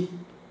आछि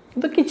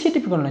तो किसी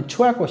डिफिकल्ट ना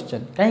छुआ क्वेश्चन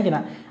कहीं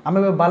आम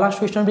बैलेंस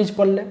व्हीटस्टोन ब्रिज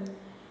पढ़ले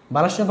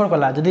बैलेंस कौन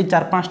कला जब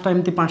 4-5टा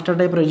एमती 5टा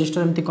टाइप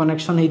रजिस्टर एमती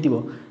कनेक्शन हो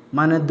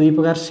माने 2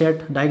 प्रकार सेट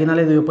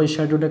डायगोनाली 2 अपोजिट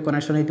साइड गोटे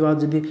कनेक्शन हो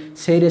जब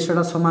से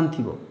रेशियोटा सामान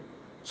थी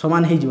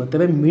सामान हो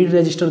तेरे मिड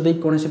रजिस्टर दे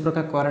कौन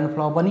प्रकार करंट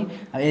फ्लो हेनी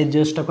ए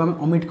रेजिस्टर को आम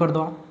ओमिट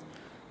करदे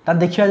तार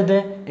देखा जब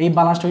ये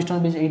बैलेंस व्हीटस्टोन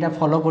ब्रिज यहाँ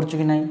फॉलो कर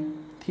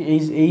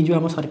जो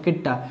आम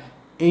सर्किटा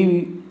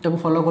यहीटा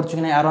फॉलो कर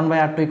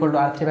R1/R2 equal to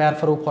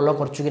R3/R4 follow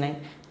कर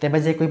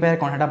तेज जे कहीपर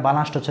कौन है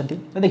बैलेंस्ड अच्छा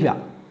तो देखा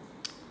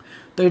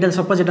तो यहाँ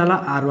सपोज यहाँ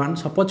R1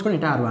 सपोज कौन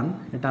यहाँ R1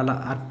 यहाँ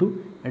R2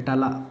 एटा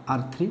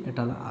R3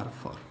 एटा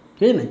R4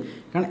 ठीक है ना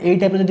कारण यही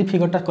टाइप जब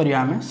फिगरटा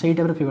करिया आमे सही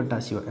टाइप फिगरटा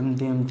आसीबो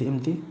एमती एमती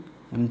एमती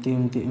एमती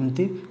एमती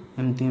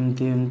एमती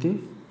एमती एमती एमती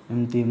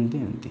एमती एमती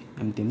एमती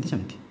एमती एमती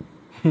सेमती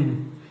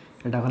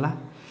एटा गला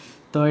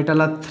तो एटा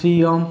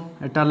 3 ओम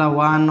एटा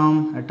 1 ओम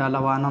एटा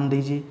 1 ओम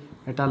देजी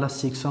एटा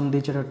 6 ओम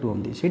देजी एटा 2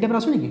 ओम देजी सही टाइप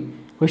आसुनी कि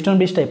व्हीटस्टोन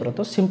ब्रिज टाइप रो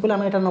तो सिंपल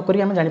आमे एटा न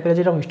करी आमे जानि पारे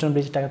जे व्हीटस्टोन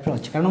ब्रिज टाइप रो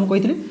अछि कारण हम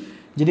कहितली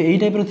जदि एई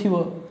टाइप रो थिबो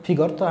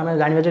फिगर तो आमे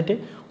जानिबा जे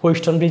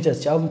व्हीटस्टोन ब्रिज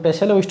अछि आ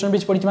स्पेशल व्हीटस्टोन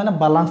ब्रिज पड़ी माने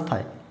बैलेंस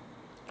थाए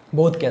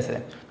बहुत केस रे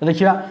तो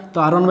देखिबा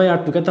तो R1 by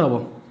R2 केते हबो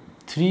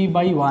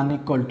 3/1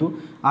 equal to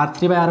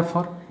R3 by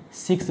R4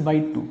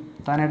 6/2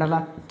 ताने एटाला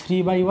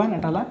 3/1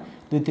 एटाला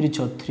 2 3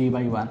 6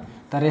 3/1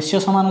 ता रेशियो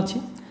समान अछि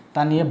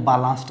ताने ये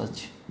बैलेंस्ड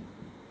अछि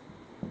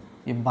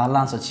ये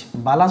बैलेंस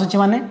अछि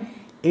माने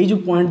ए जो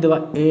पॉइंट देबा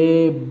A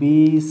B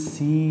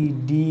C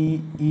D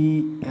E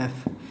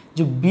F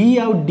जो B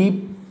आउ D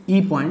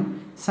E पॉइंट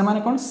से माने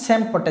कोन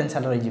सेम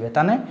पोटेंशियल रही जिवे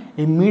ताने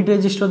ए मिड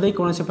रेजिस्टर दे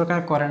कोन से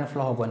प्रकार करंट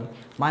फ्लो होबनी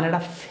माने एटा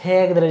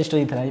फेक रेजिस्टर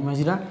दिथला ई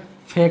मजिरा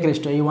फेक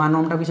रेजिस्टर ई 1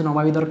 ओम टा किछ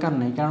नबा भी दरकार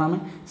नै कारण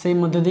हमें सेही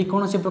मध्य दे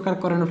कोन से प्रकार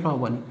करंट फ्लो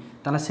होबनी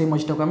ताने सेही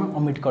मजिटा को हमें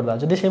ओमिट कर दा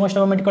जदी सेही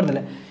मजिटा ओमिट कर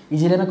देले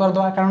इजीली में कर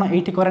दवा कारण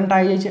एठी करंट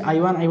आ जाई छै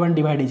I1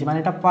 डिवाइड छै माने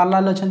एटा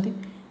पैरेलल अछंती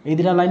ए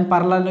दिरा लाइन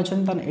पैरेलल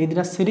अछंती ताने ए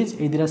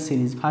दिरा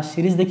सीरीज फर्स्ट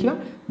सीरीज देखिबा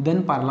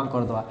देन पैरेलल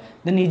कर दवा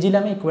देन इजीली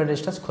में इक्वल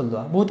रेजिस्टेंस खोल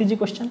दवा बहुत इजी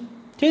क्वेश्चन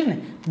ठीक है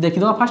तो देखि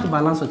दवा फर्स्ट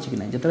बैलेंस अछि कि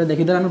नै जतरे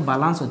देखि दला हमें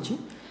बैलेंस अछि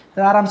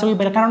तो आराम से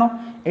होई कारण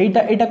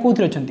एटा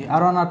कोथि अछंती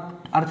R1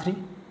 R3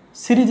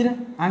 सीरीज रे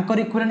आंकर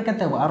इक्विवेलेंट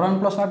केते हो R1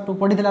 + R2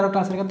 पढि दिला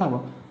क्लास रे केते हो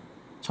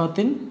 6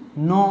 3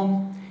 9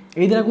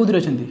 ए दिरा कोथि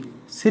अछंती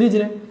सीरीज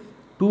रे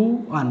 2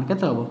 1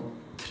 केते हो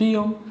 3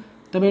 ओम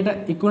तबे एटा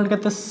इक्विवेलेंट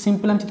केते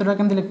सिंपल हम चित्रटा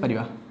केमते लिख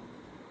परिबा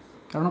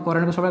कारण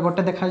करंट को सब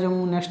गोटे देखा जो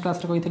नेक्स्ट क्लास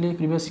रे कहितली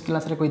प्रीवियस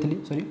क्लास रे कहितली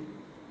सॉरी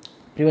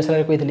प्रीवियस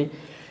रे कहितली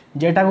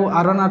जेटा को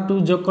R1 R2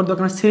 जोग कर दो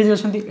कारण सीरीज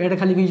अछंती एटा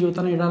खाली की जो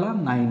तने एटा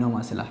 9 ओम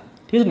आसेला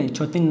ठीक है नै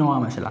 6 3 9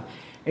 ओम आसेला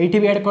एठी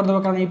भी ऐड कर दो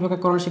कारण ए प्रकार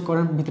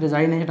करंट भीतर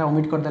जाई नै एटा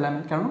ओमिट कर देला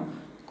हम कारण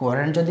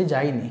करंट जदी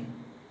जाई नै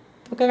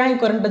तो काहे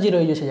करंट जीरो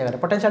हो जे जगह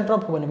potential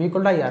drop होबनी v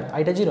equal to r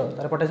आईटा zero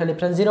तार पोटेंशियल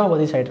डिफरेंस जीरो होबो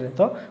दी साइड रे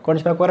तो कोन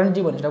से करंट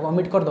जीवन एटा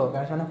ओमिट कर दो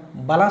कारण माने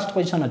बैलेंस्ड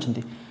पोजीशन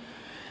अछंती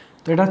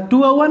तो एटा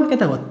 2 और 1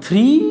 केता हो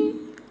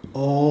 3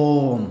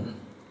 ओम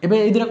एबे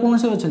इधर कोन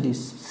से अछंती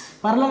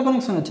पैरेलल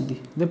कनेक्शन अछंती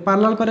दे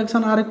parallel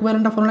connection r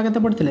equivalent formula केते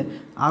पड़थिले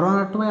R1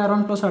 R2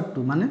 R1 +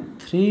 R2 माने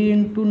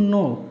 3 *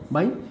 9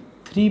 /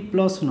 3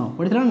 + 9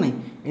 पड़थिला नै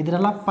इधर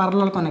ला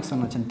पैरेलल कनेक्शन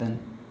अछंती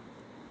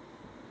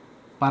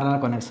पैरेलल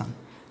कनेक्शन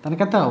तने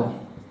केते हो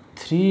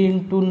 3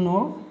 *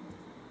 9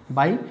 /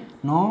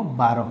 9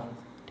 12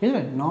 ठीक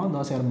है 9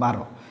 10 और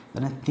 12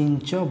 तने 3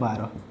 *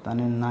 12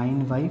 तने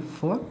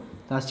 9/4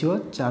 तासियो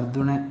 4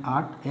 *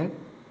 8 1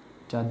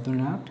 4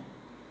 * 8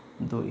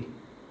 2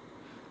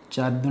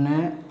 4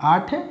 *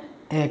 8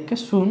 1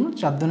 0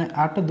 4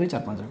 * 8 2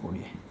 4 5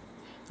 20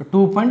 तो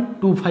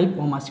 2.25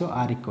 ओम आसियो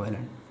R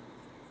इक्विवेलेंट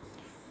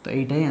तो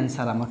एटा ही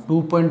आंसर हम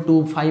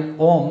 2.25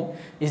 ओम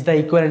is the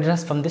equivalent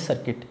resistance from this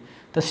circuit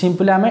तो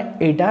सिंपली आम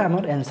एटा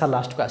हमर आंसर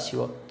लास्ट को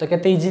आसीबो तो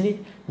केते इजीली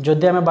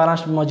जदि आम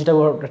बैलेंस मजिटा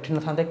रखि न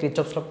थाते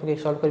किर्चॉफ्स लॉ को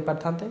सॉल्व कर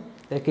पारथाते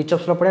ते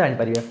किर्चॉफ्स लॉ पड़े जानि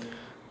परिबे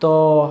तो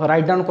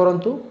राइट डाउन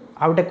करंतु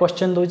आउटे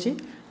क्वेश्चन दोची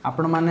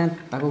आपण माने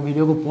ताको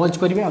वीडियो को पॉज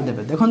करिवे आ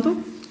देबे देखंतु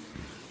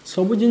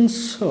सब जिंस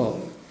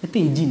एते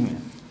इजी नुहे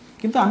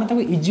किंतु आम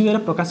ताको इजी वे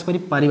प्रकाश करि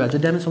परिबा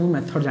जदि आम सब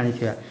मेथड जानि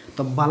थिया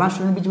तो बैलेंस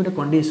स्टूडेंट भी गोटे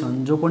कंडीशन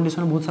जो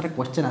कंडीशन बहुत सारा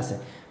क्वेश्चन आसे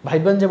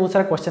भाइबन जे बहुत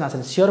सारा क्वेश्चन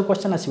आसे श्योर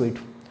क्वेश्चन आसीबो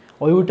एठू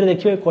OUAT रे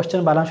देखिए क्वेश्चन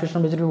बैलेंस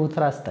सिस्टम बेजर बहुत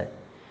सारा आस्ता है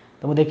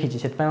तो मुझे देखी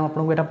से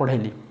आपको यहाँ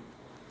पढ़ेली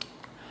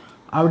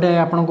आ गए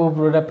आपको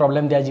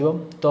प्रॉब्लम दि जाव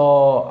तो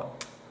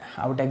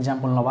आ गए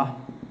एग्जांपल नवा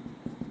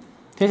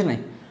ठीक है नहीं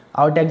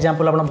आ गए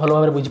एग्जांपल आप भल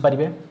भाव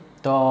बुझीपारे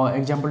तो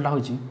एग्जांपलटा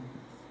हूँ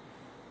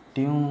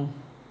ट्यू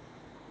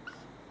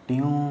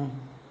ट्यू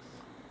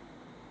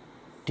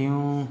ट्यू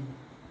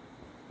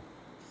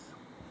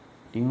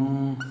ट्यू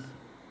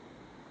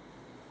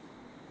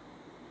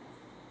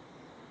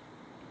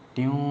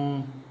ट्यू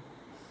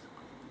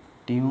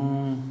ट्यू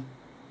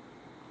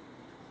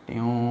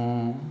ट्यू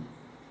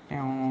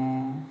ट्यू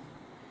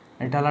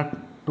एटाला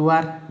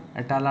 2r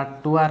एटाला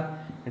 2r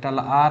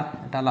एटाला r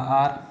एटाला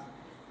r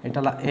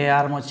एटाला a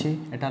arm अछि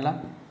एटाला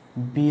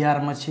b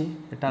आर्म अछि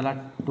एटाला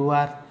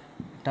 2r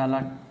एटाला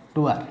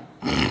 2r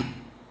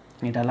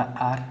एटाला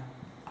r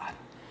r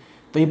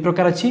तो ये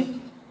प्रकार अछि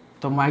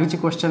तो मागिछि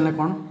क्वेश्चन ले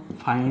कोन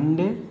find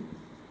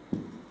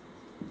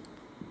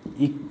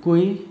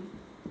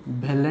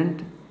equivalent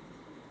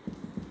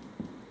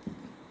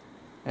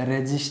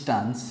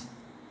resistance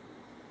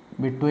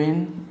between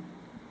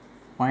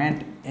point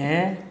A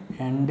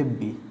and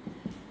B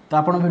तो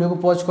आप वीडियो को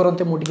पॉज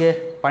करते मुझे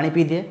पानी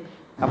पी दिए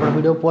आप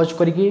वीडियो पॉज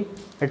करके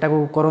एटा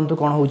को करंतु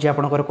कौन होची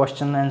आपनकर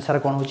क्वेश्चन आंसर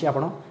कौन होची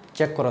आपण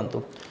चेक करंतु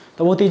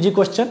तो बहुत इजी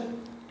क्वेश्चन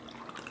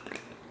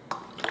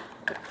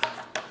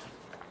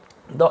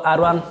तो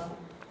R1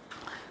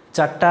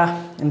 चारटा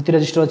एमती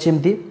रजिस्टर अच्छी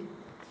एमती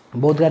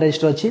बहुत गार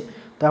रजिस्टर अच्छी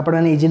तो आप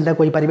इजिली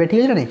कही पारे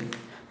ठीक है नहीं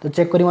तो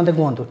चेक करी मत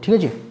कहतु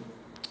ठीक है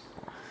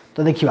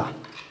तो देखा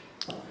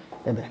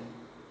एबे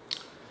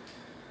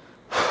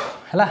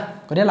हैला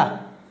करियाला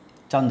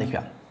चल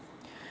देखिया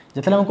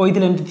जिते हम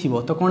कही एमती थी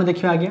तो कौन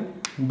देखिए आगे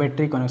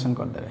बैटेरी कनेक्शन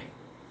करदे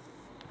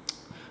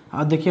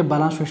आ देखिए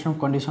बालांस सिस्टम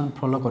कंडीशन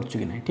फॉलो कर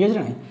कि नहीं ठीक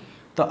है नहीं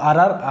तो are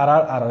are are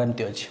are are are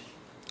एमती अच्छी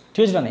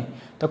ठीक है नहीं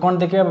तो कौन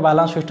देखिए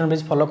बालांस सिस्टम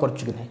बेस फॉलो कर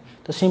कि नहीं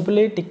तो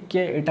सिंपली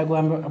टिके यहाँ को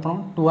आम आप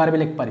 2R भी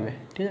लिखिपारे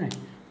ठीक है नहीं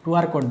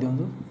 2R कर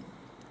दिंतु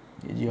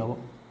इजी हम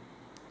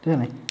ठीक है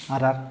नहीं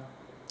आर आर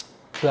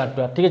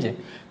 2R ठीक है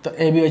तो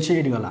ए भी अच्छे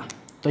ये गला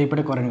तो ये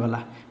करेन्ट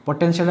गला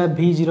पोटेंशियल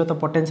V0 तो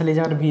पोटेंशियल ये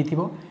जगह V थी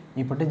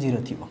ये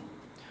 0 थी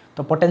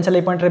तो पोटेंशियल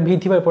ये पॉइंट V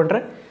थी ये पॉइंट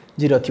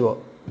 0 थी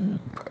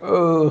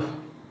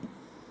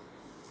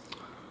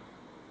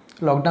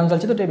लॉकडाउन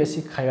चलती तो बेस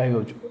खाଇବା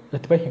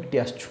होती हिक्टी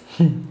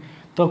आसु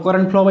तो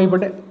करेन्ट फ्लो ये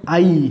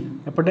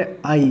एपटे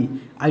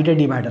आईटा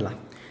डिवाइड है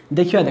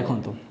देखिए देखूँ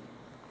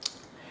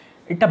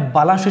यहाँ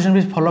बालांस सिस्टम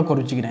भी फॉलो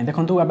करुच्ची कि ना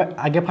देखो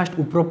आगे फास्ट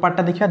ऊपर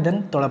पार्टा देखा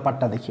देन तल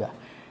पार्टा देखा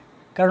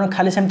कारण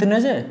खाली सेमती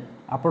नुहे जे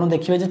आप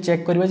देखिए जे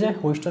चेक करेंगे जे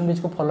ह्वीटस्टोन ब्रिज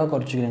को फॉलो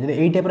करुच्ची कि ना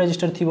ये टाइप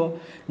रजिस्टर थी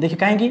देखिए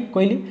कहीं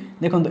कहली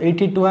देखो ये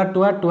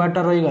 2R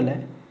रहीगले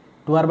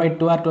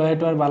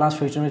 2R balance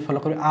Wheatstone bridge follow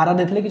कर आर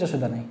देखिए किसी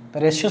असुविधा नहीं तो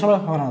रेशियो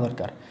सब होना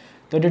दरकार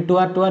तो ये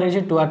 2R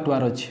है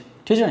 2R अच्छी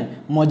ठीक है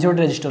मझे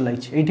गोटे रजिस्टर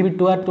लगी ये भी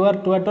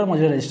 2R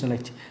मझे रजिस्टर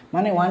लगी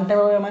माने वन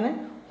टाइप माने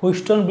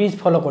ह्वीटस्टोन ब्रिज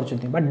फॉलो कर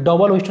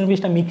डबल ह्वीटस्टोन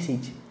ब्रिजटा मिक्स हो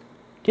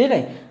ठीक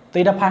है तो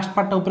यहाँ फास्ट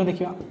पार्टा ऊपर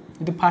देखा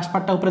यदि फास्ट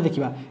पार्टा ऊपर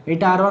देखा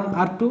यहाँ R1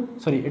 R2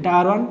 सॉरी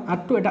यहाँ R1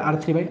 R2 यहाँ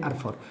R3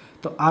 R4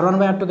 तो R1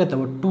 R2 के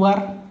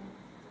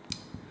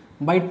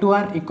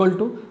 2R equal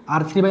to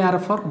R3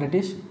 R4 date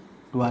is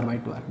 2R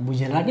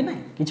बुझेगा कि ना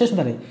किसी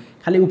असुविधा नहीं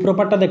खाली ऊपर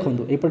पार्टा देखो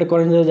ये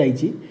करेन्ट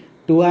जाइए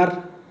 2R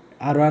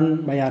R1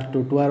 R2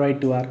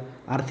 2R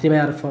R3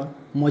 R4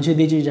 मझे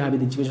दीजिए जहाँ भी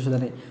दीजिए किसी असुविधा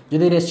नहीं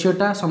जदि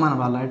रेशियोटा सामान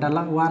वाला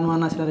यहाँ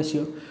 1 आसला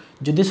रेशियो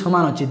जदि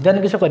सामान अच्छी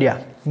देन किस करिया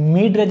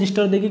मिड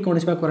रजिस्टर देखिए कौन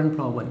करेन्ट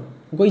फ्लो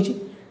हेनी कही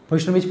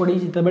ह्वीटस्टोन ब्रिज पड़ी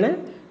जितेबाला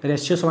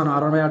रेशियो सामान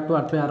R1 R2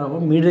 R3 R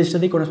हम मिड रजिस्टर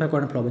देखिए कौन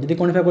करेन्ट फ्लो हम जब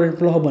कौन करेन्ट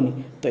फ्लो हेनी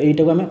तो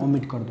यहीटा को आम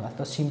ओमिट करदे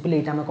तो सिंपली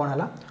यहाँ कौन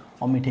है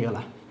ओमिट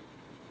होगा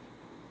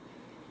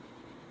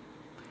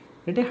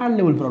ये हार्ड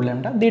लेवल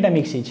प्रोब्लेमटा दुईटा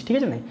मिक्स हो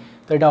ठीक है नहीं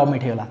तो यहाँ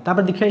ओमिट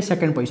होगा देखिए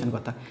सेकेंड पोजिशन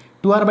कथा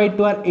 2R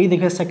ये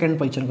देखिए सेकेंड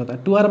पोजिशन कथा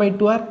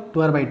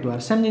 2R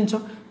सेम जिन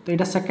तो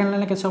यहाँ सेकेंड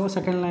लाइन के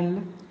second line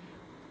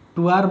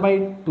 2R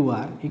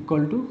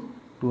equal to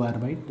 2R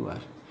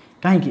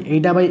कहीं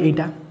एटा बाय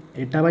एटा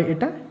एटा बाय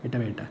एटा एटा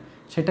बाय एटा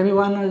सेटा भी 1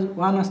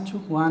 आसचु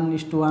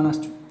 1:1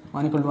 आसचु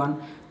 1 इक्वल टू 1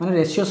 माने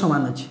रेशियो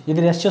सामान अच्छी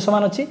यदि रेशियो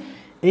सामान अच्छी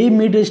यही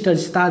मिड रजिस्टर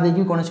ता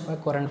देखिए कौन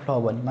करेन्ट फ्लो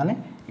हेनी माने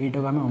यहीटा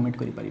को आम ओमिट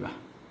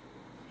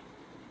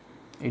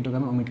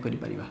कर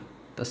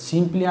तो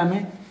सिंपली आम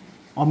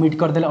ओमिट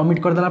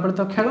करदेला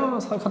तो खेल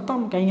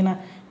खत्म कहीं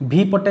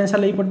V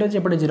पोटेंशियल ये पटे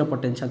एपटे 0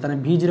 पोटेंशियल ताने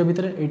V0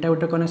 भितर एटा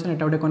गोटे कनेक्शन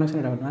एटा गोटे कनेक्शन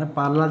माने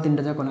पार्लाल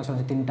तीनटा जा कनेक्शन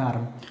अच्छे 3टा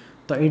आर्म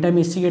तो यहाँ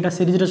मिसिक एटा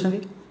सीरीज अच्छे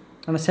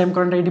कारण सेम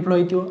करंट ये फ्लो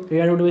होती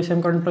है गोटे सेम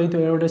करंट फ्लो होती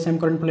गोटे सेम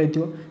करंट फ्लो होती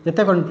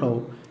जिते करंट फ्लो हो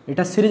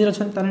यहाँ सीरीज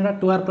अच्छे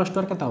 2R +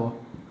 2R के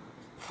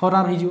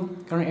 4R हो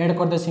कारण एड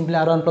करदे simply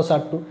R1 +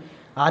 R2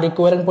 R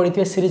equivalent पड़ी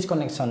थे सीरीज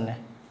कनेक्शन ने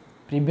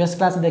प्रीवियस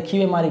क्लास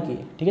देखिए मारिकी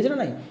ठीक है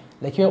ना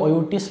देखिए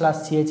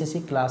OUT/CHSE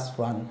क्लास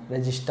 1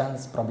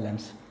 रेजिस्टेंस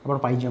प्रॉब्लम्स आप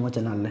पाइजे मो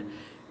चैनल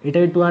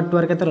यहाँ भी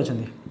 2R के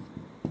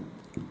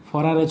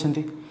 4R अच्छे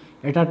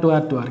यहाँ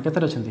 2R के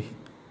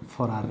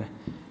 4R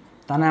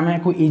ताने आम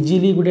को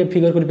इजिली गोटे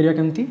फिगर कर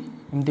केमती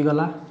एमती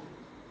गला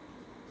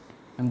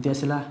एमती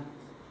आसला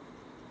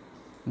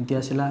एमती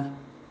आसला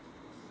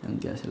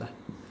एमती आसला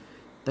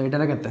तो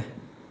यहाँ के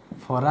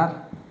 4R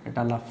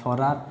यहाँ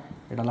 4R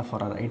यहाँ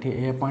 4R ये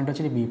ए पॉइंट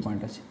अच्छे बी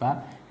पॉइंट अच्छे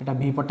यहाँ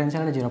V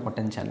पोटेंशियल 0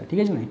 पोटेंशियल ठीक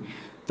है नहीं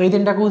तो ये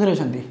 3टा कौन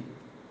अच्छा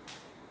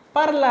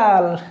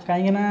पार्लाल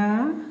कहीं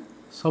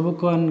सब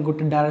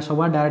गोटे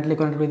सब डायरेक्टली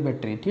कनेक्ट विथ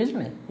बैटेरी ठीक है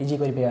नहीं इजी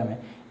करें आम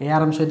ए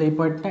आर्म सहित ये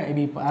पॉइंटा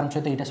ए आर्म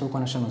सहित यहाँ सब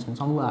कनेक्शन अच्छे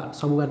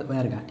सब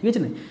वायर का ठीक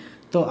है नहीं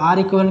तो R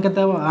इक्विवेलेंट के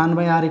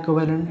 1/R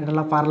इक्विवेलेंट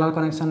यहाँ parallel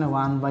connection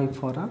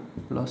 1/4R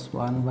 +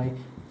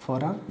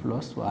 1/4R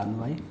 +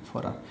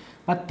 1/4R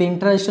बा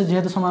 3टा रजिस्टर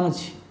जेहेतु सामान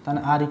अच्छी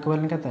R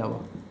इक्विवेलेंट के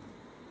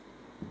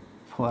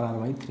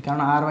 4R/3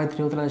 कारण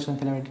R/3 होता रेजिस्टेंस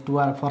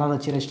 4R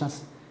अच्छी रेजिस्टेंस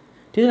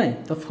ठीक है नहीं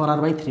तो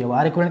 4R/3 हम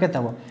R इक्विवेलेंट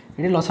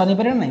के ये लसा नहीं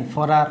पारे नहीं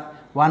 4R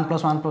 1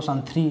 + 1 +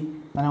 1 3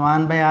 माने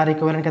 1/R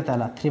इक्विवेलेंट के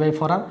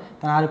 3/4R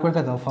R इक्विवेलेंट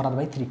के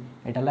 4R/3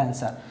 यहाँ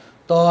आंसर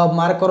तो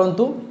मार्क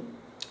करूँ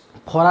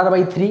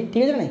 4R/3 ठीक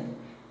है नहीं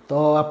तो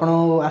आप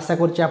आशा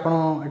कर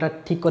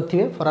ठीक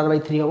करेंगे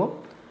 4R/3 हम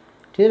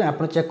ठीक है आप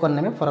चेक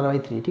करने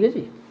 4R/3 ठीक है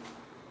जी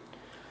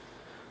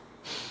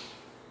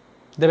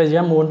देवे जी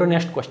मूव टू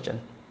नेक्स्ट क्वेश्चन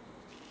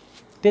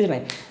ठीक है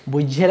नहीं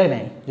बुझे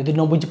नहीं जदि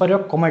न बुझीपार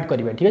कमेंट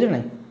करेंगे ठीक है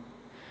नहीं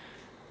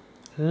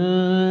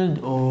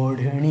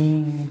ओढ़नी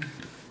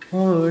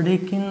ओढ़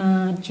के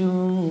नाचू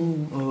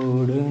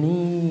ओढ़नी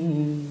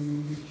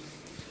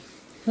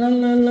ला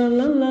ला ला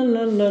ला ला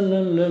ला ला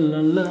ला ला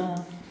ला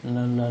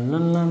ला ला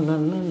ला ला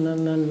ला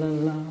ला ला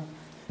ला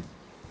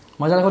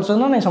मजा कर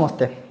नहीं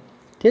समस्ते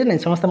ठीक है नहीं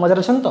समस्ते मजा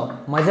अच्छा तो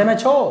मजा में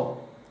छो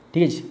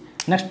ठीक है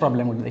नेक्स्ट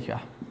प्रॉब्लम गोटे देखिए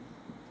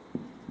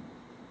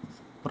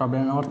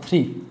प्रॉब्लम नंबर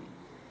 3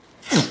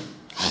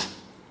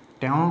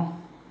 ट्याँ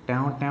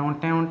ट्याँ ट्याँ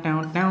ट्याँ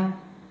ट्याँ ट्याँ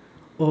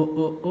ओ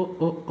ओ ओ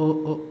ओ ओ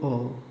ओ ओ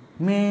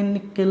मैं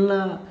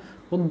निकला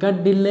वो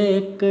गाड़ी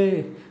लेके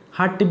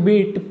हार्ट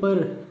बीट पर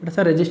एटा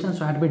सर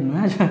रेजिस्टेंस हार्ट बीट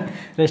नुहे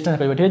रेजिस्टेंस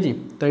कहबे ठीक अछि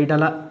तो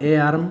एटा ए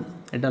आर्म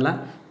एटा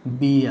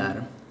बी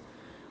आर्म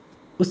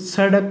उस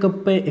सड़क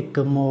पे एक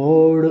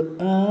मोड़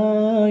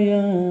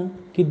आया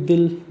कि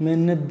दिल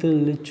मैंने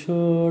दिल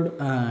छोड़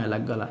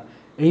लग गला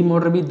यही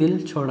मोड़ भी दिल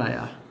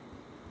छोड़ाया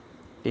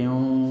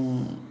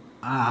ट्यों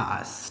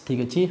आस ठीक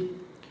अच्छे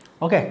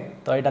ओके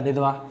तो यहाँ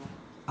देदेबा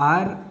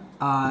are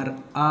are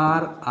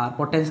are are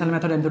potential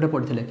method एमती गोटे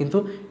पढ़ी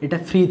किंतु यहाँ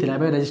फ्री थी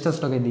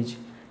रेजिस्टेंस लगे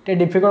टे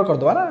डिफिकल्ट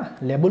करदेवा ना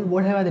लेवल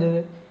बढ़ेगा धीरे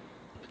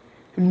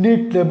धीरे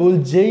NEET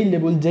level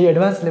JEE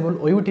advance level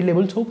OUT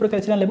level सब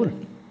प्रकार लेवल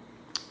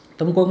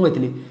तो मुझे कौन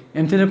कहती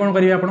एमती कौन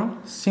करेंगे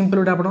आप सिंपल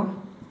गोटे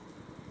आप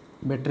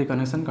बैटेरी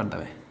कनेक्शन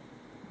करदे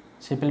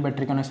सिंपल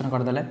बैटेरी कनेक्शन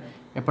करदे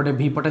एपटे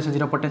भी पटे से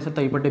 0 पोटेंशियल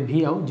तो ये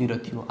भी आउ 0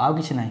 थी आउ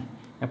कि ना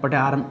एपटे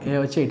आर्म ए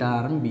अच्छे यहाँ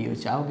आर्म बी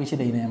अच्छे आउ कि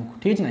देना आमको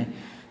ठीक है ना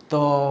तो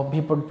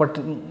भी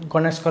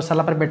कनेक्ट कर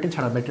सारा बैटेरी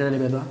छाड़ बैटेरी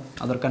लगे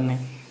आ दरकार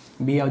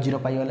नहीं बी आउ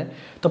 0 पाईगले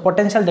तो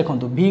पोटेंशियल देखो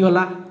भी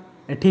गला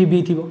एटी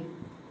भी थी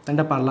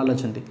पार्लाल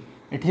अच्छा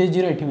ये 0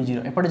 ये भी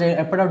 0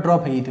 एपटे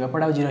ड्रप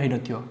होपटे आउ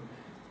 0 हो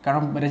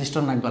कारण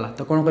रेजिस्टर ना गला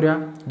तो कौन करवा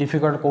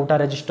difficult Kota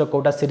resistor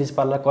Kota series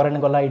पार्ला करेन्ट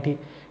गला ये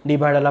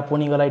डिवाइड है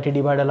पुणी गला ये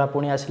डिवाइड है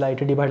पुणी आसला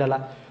ये डिवाइड है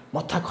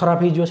मथा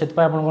खराब हो से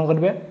कौन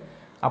करेंगे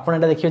आपड़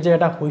यहाँ देखिए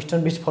यहाँ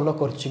ह्वीटस्टोन ब्रिज फॉलो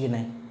कर ना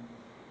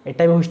यहाँ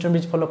भी ह्वीटस्टोन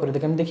ब्रिज फॉलो कर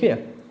कमी देखिए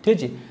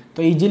ठीक है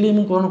तो इजिली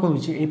मुझे कौन कहूँ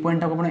ये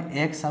पॉइंट को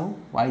एक्स आउ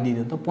वाई दे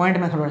दिखाँ पॉइंट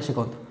मेथड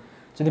शिखत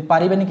जब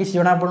पारे किसी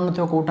जना पड़न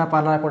कौटा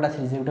पार्ला कौटा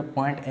सीरीज गोटे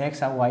पॉइंट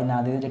एक्स आउ वाई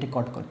ना दे जी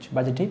कट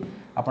कर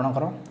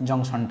आपणकर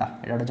जंक्शनटा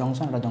ये गोटे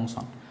जंक्शन एटा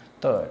जंक्शन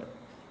तो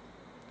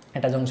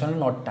एटा जंक्शन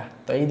नोटटा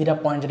तो ये दुटा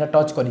पॉइंट जो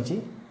टच करी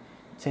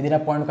से दुटा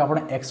पॉइंट को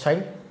आप एक्स वाई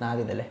ना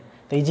देदेले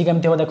तो इजी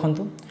केमती हम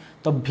देखूँ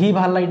तो भी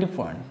बाहर ये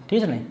पॉइंट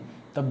ठीक है ना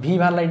तो भी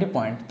बाहर ये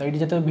पॉइंट तो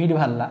ये जो भी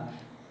बाहर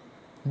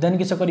देन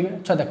किस करेंगे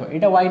अच्छा देखो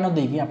यहाँ वाई न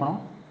देकी आप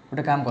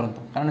गोटे काम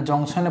करूँ कारण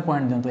जंक्शन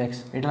पॉइंट दिंतु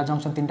एक्स यहाँ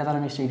जंक्शन 3टा तार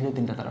मिक्स ये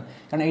 3टा तार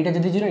कारण यहाँ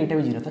जब 0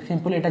 यहाँ भी 0 तो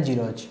सिंपल यहाँ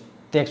 0 अच्छे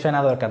तो एक्स वाई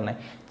ना दरकार ना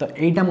तो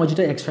यहाँ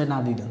मझे एक्स वाई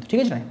ना दे दिखाँ ठीक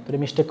है ना तो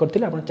मिस्टेक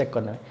करते आप चेक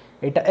करने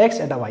यहाँ एक्स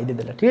यहाँ वाई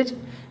देदेले ठीक है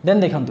देन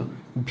देखो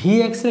भी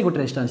एक्स गोटे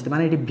रेजिस्टेंस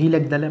माने ये भी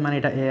लिखिदेले माने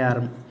यहाँ ए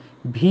आर्म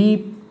भी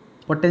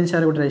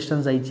पोटेंशियल गोटे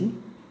रेजिस्टेंस जाइए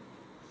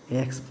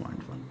एक्स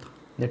पॉइंट पर्यंत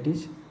that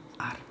is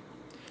are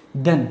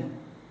then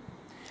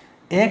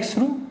x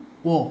रु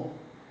ओ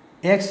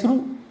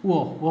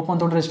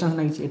पर्यंत गोटे रेजिस्टेंस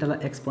लगी यहाँ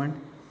एक्स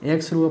पॉइंट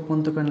एक्स रु ओ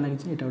पर्यंत कौन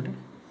लगी यहाँ गोटे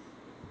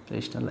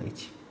रेजिस्टेंस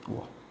लगी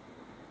ओ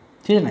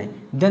ठीक है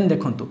ना देन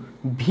देखो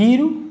भी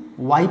रु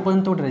वाई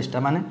पर्यंत गोटे रेजिस्टर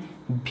माने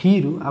भी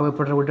रु आउ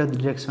एपटे गोटे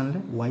डायरेक्शन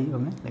में वाई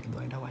आम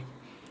लिखिदेव यहाँ वाई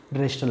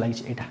रेजिस्टर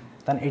लगी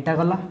यहाँ यहाँ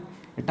गला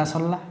यहाँ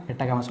सरला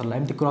यहाँ कम सरला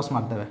एमती क्रॉस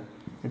मारदेवे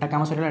यहाँ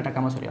कम सरीगला यहाँ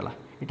कम सरीगला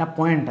यहाँ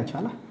पॉइंट अच्छा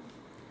है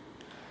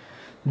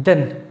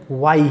देन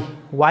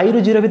वाई रु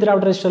 0 भितर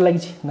गोटे रेजिस्टर लगी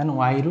देन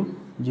वाई रु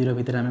 0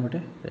 भितर आम गोटे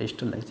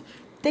रेजिस्टर लगी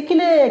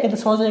देखिले केते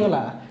सहज होगला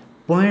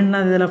पॉइंट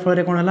ना देला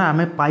फल कौन है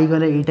आम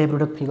पाईगले ये टाइप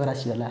गोटे फिगर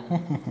आसीगला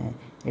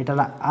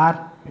यहाँ आर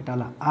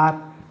यहाँ आर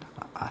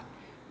आर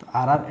तो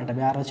आर आर यहाँ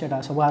भी आर अच्छे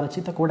सब आर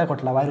अच्छी तो कौटा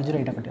कटला वाई रु 0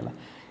 यहाँ कटिगला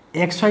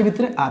एक्स वाई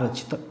भितर आर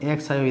अच्छी तो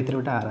एक्स वाई भितर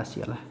गोटे आर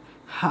आसीगला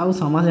हाँ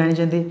समझ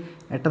जानी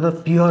एटा तो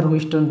pure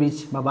Wheatstone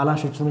bridge balance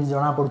Wheatstone bridge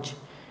जना पड़ी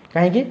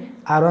कहीं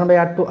R1 by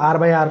R2 R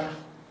by R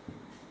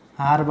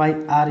R by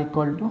R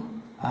equal to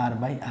R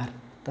by R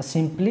तो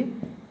सिंपली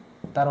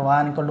तार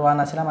 1 इक्वल टू 1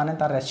 आसला माने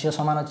तार रेशियो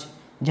सामान अच्छी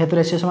जेहेतु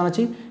रेशियो सामान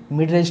अच्छी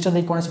मिड रेजिस्टर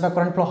दे कौन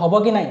करंट फ्लो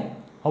हम कि नहीं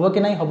हम कि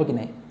नहीं हम कि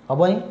नहीं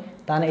हम ही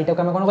ताने यहाँ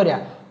को आम कौन करिया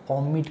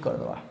ओमिट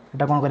करदे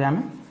यहाँ कौन करिया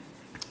आम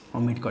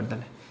ओमिट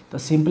करदे तो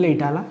सिंपली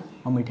यहाँ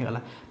ओमिट होगला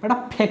बेटा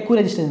फेकु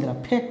रेजिस्टेंस देला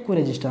फेकु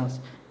रेजिस्टेंस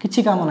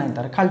किसी काम ना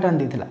तार खालटान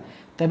देता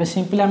तो ये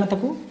सिंपली आम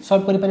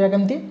सल्व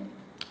करमती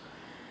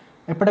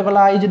एपटे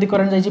गला आई जब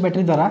करेन्ट जाइए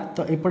बैटेरी द्वारा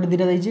तो एपटे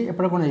दुटा जाइए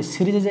एपटे कौन जाइए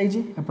सीरीज जाइए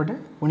एपटे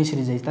पुणी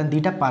सीरीज जाइए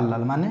दुटा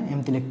पार्लाल माने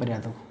एमती लिख पारे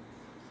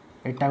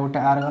तक एटा गोटे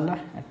आर गला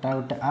एटा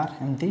गोटे आर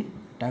एमती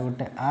एटा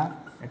गोटे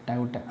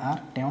are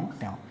ट्यों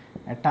ट्यों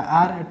Etah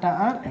are Etah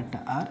are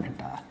Etah are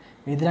Etah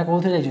are ये दुटा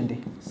कौन जाइए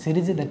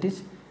सीरीज दैट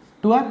इज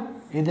 2R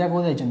ये दुटा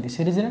कौन जाइए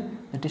सीरीज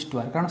दैट इज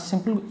 2R कारण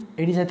सिंपल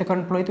ये जिते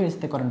करंट फ्लो होती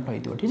है करंट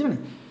फ्लो होती ठीक है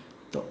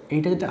तो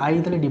यहाँ जो आई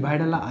जो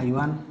डिवाइड है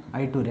I1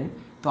 I2 रे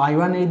तो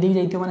I1 ये दी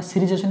जाइए मैंने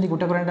सीरीज अच्छी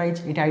गोटे करंट आई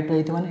I2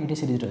 जाइए मैंने ये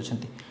सीरीज अच्छी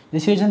जी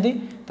सीरीज अच्छी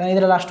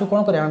तो लास्ट को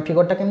कौन करें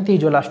फिगरटा केमती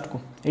हो लास्ट को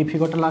ये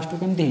फिगरटा लास्ट को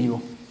केमती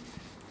हो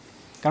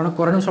कारण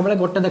करंट सब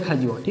गोटे देखा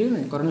ठीक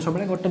है करंट सब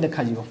गोटे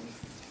देखा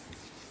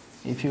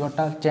ये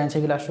फिगरटा चेंज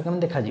हो लास्ट को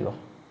केमती देखा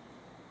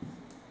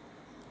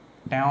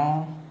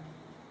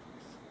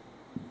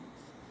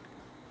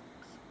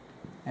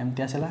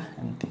एमती आसला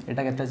एमती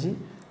यहाँ के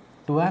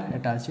 2R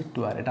एटा अच्छी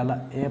 2R एटा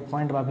ए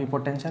पॉइंट बा भी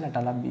पोटेंशियल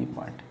एटा बी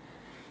पॉइंट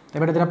तो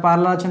ये दुटा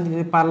पार्ला अच्छे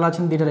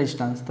दुटा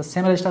रेजिस्टेंस तो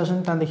सेम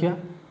रेजिस्टेंस देखिए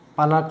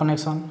पार्ला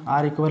कनेक्शन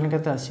आर इक्विवेलेंट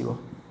केते आसीबो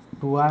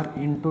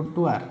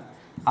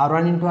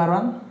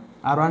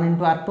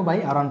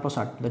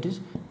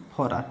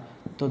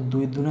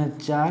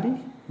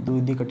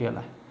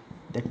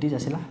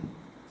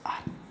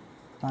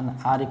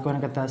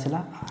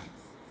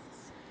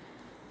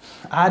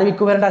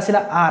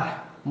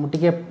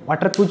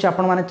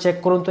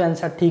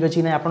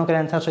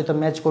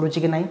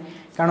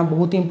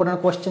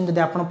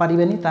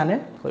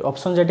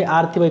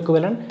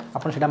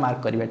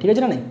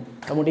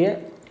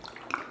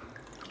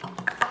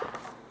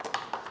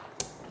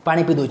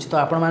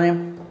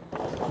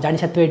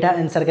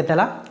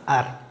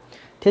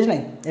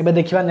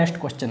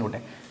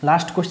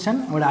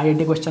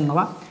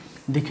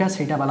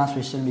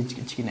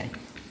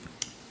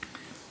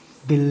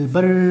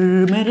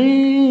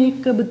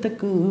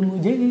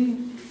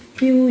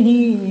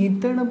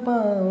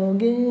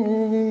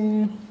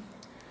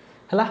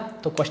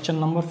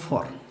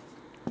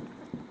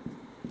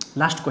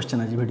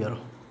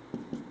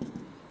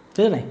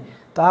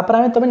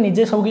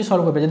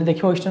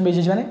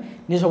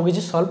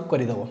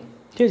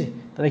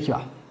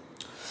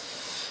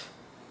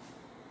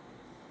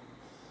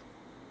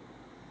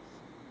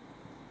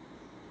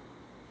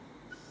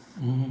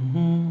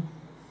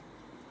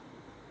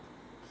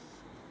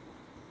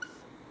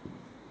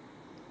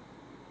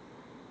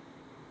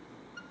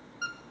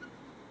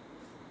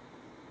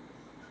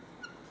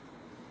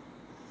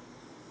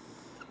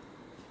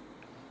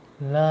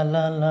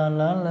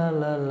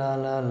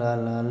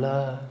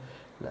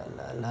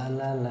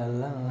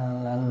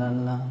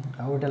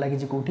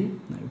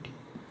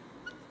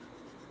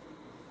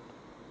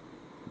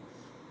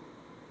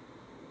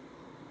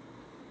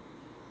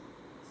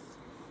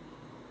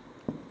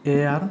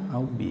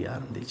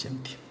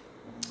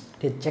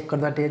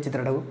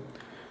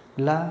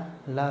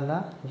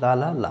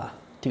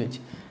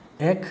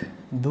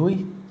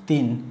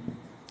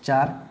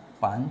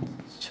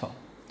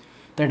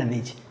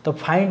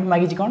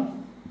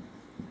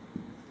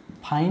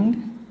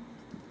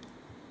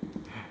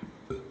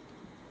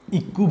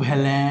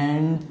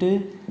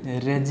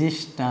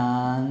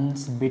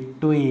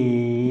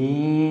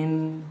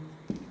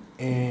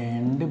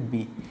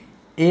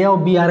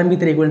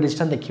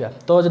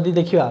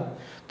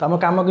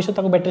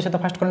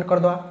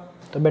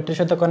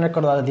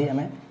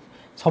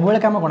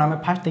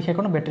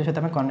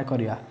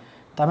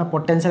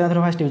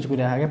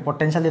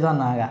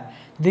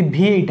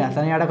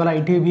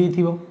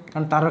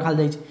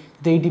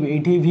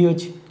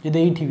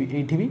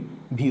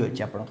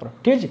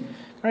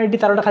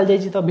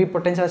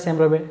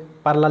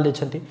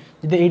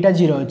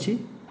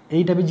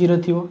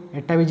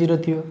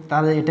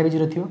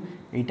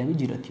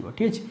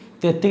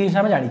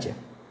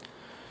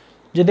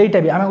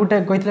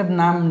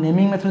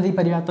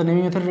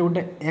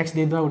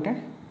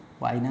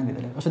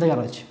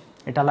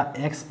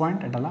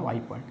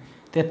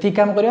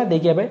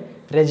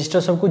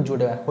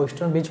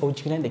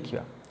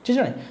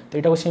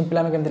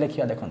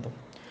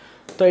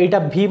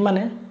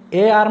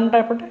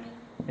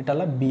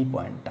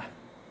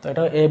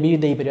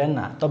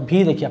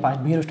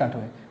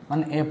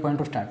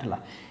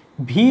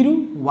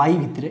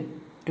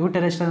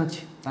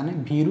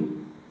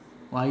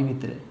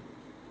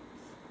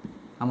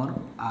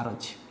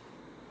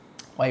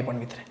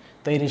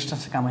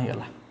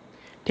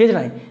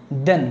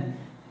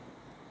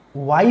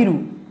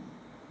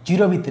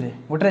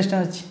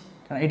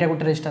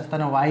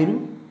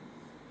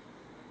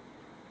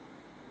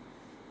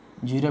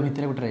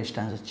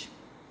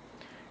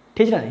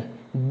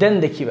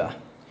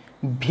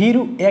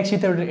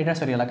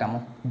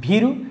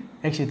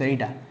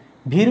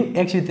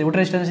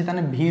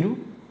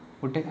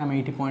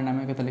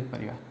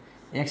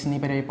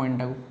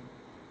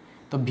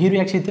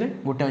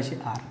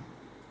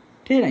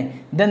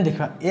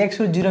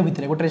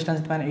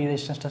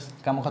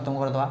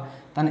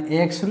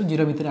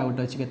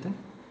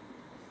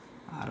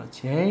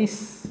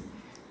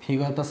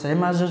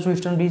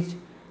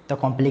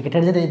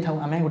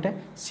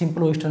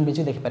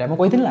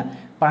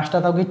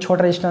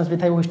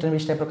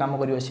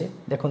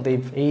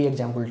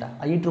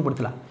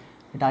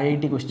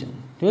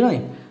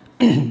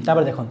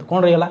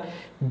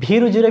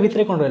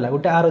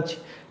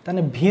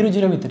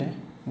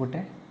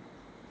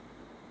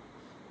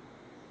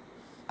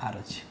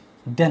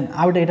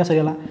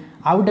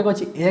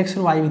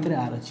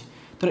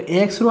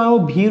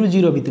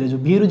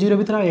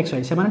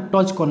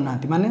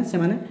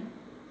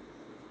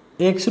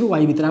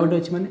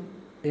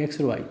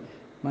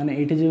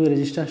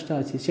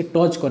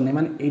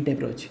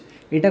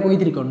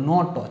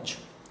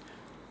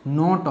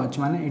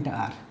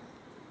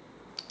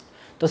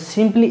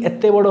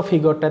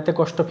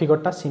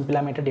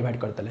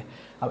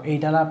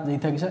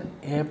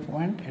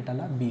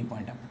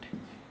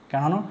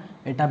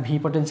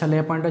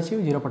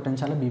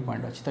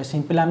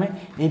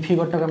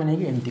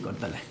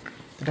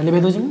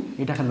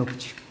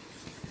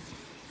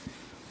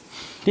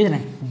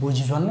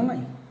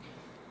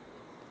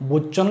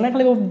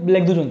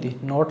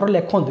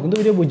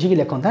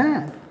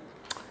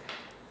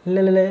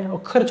ले ले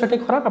अक्षर छोटे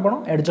खराब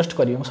आप एडजस्ट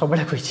करेंगे सब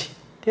कही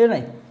ठीक है ना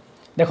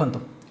देखो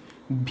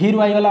भि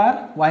वाई गला आर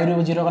वाई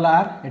रु 0 गला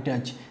आर ये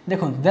अच्छी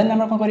देखो देन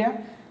आम कौन करा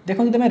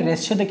देखो तुम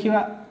रेसियो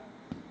देखा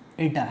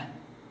यहाँ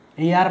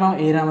A R Maui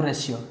A R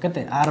ratio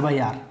के are by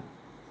are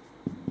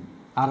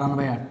R1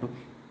 by R2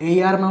 A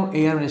R Maui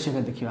A R ratio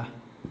के देखा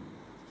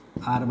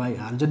आर बै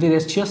आर जदि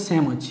रेसियो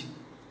सेम अच्छी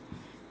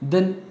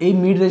देन ए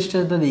मिड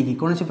रेजिस्टर तो देखिए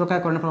कौन सी प्रकार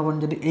करंट फ्लो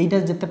जब यहीटा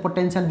जिते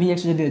पोटेंशियल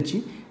Vx जदि अच्छी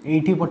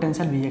ये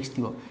पोटेंशियल Vx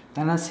थी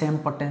ताना सेम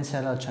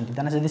पोटेंशियल अच्छा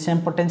जब सेम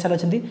पोटेंशियल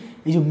अच्छा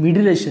ये जो मिड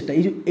रेजिस्टरटा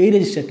ये जो ए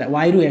रेजिस्टरटा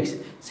वाई रु एक्स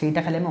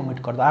सेटा खाली ओमिट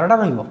करदे आरटा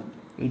रहा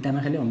यहीटा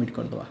खाली ओमिट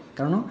करदे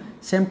कारण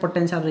सेम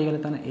पोटेंशियल रही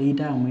गले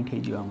यहीटा ओमिट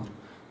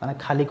हो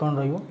खाली कौन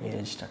रे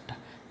रेजिस्टरटा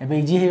एवं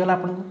इजी हो गला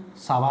आपको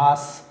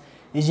साबास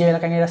इजी है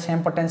कहीं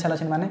सेम पोटेंशियल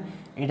अच्छे माने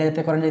यहाँ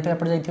जिते करंट जाइए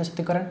एपटे जाइए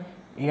से करंट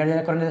इे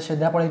करंट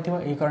सीधा पड़े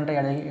ये करंट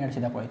इे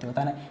सीधा पड़े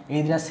ताने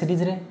ये दुटा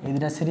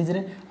सीरीज रे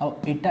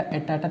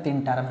आटा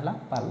तीन टार्म है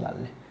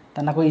पार्लाल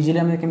ताना को इजिली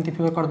आम केमती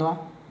फिगर करदे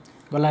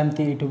गला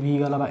एमती यू भि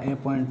गला ए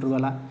पॉइंट रु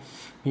गला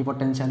भि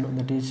पोटेंशियल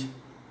दैट इज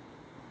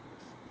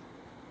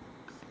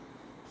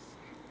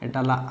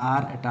एटाला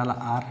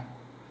आर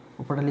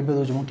ऊपर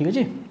लिपे दूँ ठीक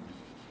अच्छे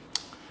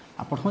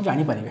आप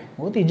जानीपारे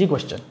बहुत इजी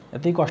क्वेश्चन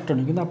ये कष्ट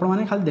नहीं कि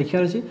आपने खाली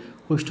देखार अच्छे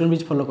व्हीटस्टोन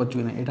ब्रिज फॉलो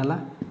कर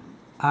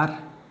आर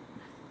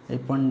ये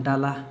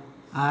पॉइंटाला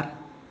are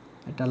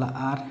एटाला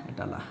are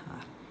एटाला are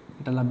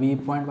एटाला B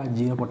point बा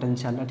जीरो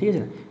पोटेंशियल ठीक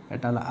है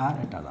एटाला आर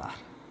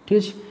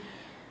ठीक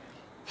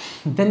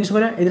है देन किस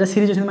ये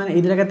सीरीज अच्छे माने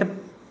ये के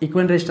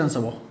इक्विवेलेंट रेजिस्टेंस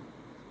हम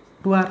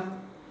 2R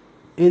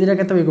ये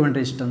के equivalent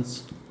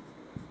resistance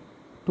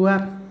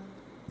 2R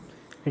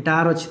Etah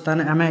are अच्छी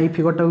ताने आम ये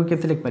फिगरटा को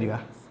केते लिख परिबा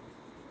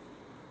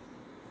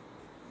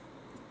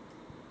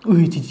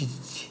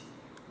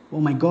ओ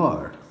माय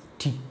गॉड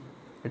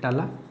ठीक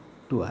एटाला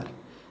 2R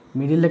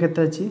मिडिल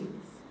केते अच्छी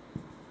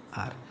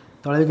आर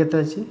तले केते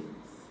अच्छी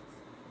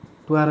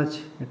 2R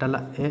अच्छी एटाला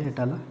ए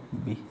एटाला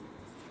बी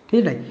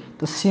ठीक है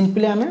तो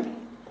सिंपली आम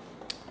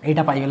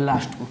यहाँ पाइगल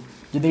लास्ट को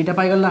जब यहाँ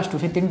पाइगल लास्ट को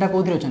से तीन टा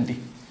कौन अच्छा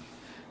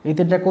ये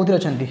तीन टा कौन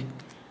अच्छा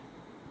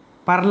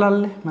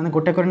पार्लाल माने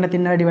गोटे करंट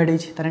तीन टा डिवाइड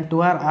होती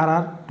 2R R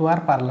 2R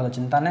पार्लाल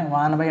अच्छे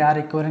 1 by R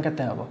इक्विवेलेंट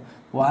केते हम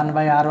 1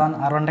 by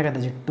R1 टा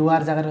केते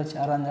 2R जगह अच्छे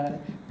R1 जगह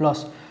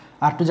प्लस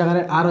R2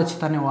 जगह R अच्छी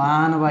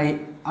 1 by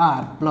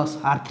R प्लस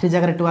R3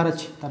 जगह 2R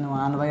अच्छी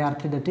 1 by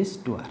R3 that is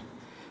 2R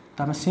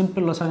तो आम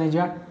सिंपल लसा नहीं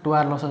जा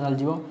 2R लसा चल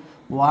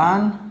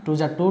 1 2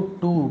 जा 2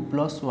 2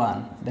 plus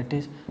 1 that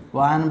is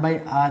 1 by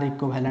R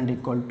equivalent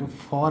equal to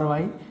 4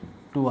 by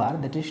 2R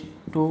that is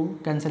 2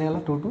 cancel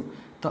गला 2 2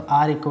 तो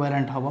R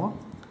इक्विवेलेंट हम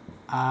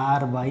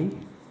R by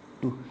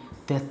 2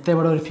 तो एत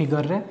बड़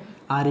फिगर रे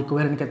R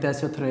इक्विवेलेंट केते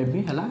आसी थ्रो ए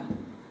बी है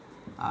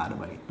R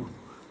by 2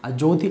 आ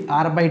जो थी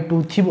R by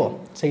 2 थी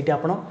से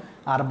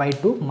R by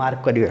 2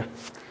 मार्क करेंगे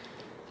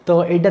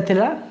तो यहाँ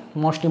थिला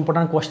मोस्ट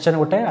इंपोर्टेंट क्वेश्चन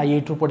गोटे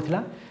आई8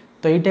 पड़ा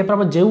तो ये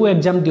टाइप जो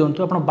एग्जाम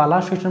दिंतु आप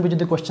बालांस क्वेश्चन भी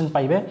जो क्वेश्चन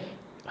पाइबे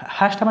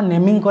फास्ट आप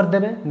नेमिंग करदे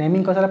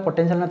नेमिंग कर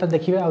पोटेंशियल मेथड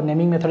देखिए और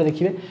नेमिंग मेथड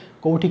देखिए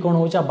कौटी कौन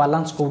हो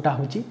बालांस कौटा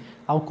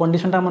हो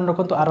कंडीशन मन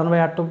रखु R1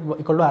 by R2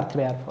 equal to R3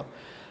 by R4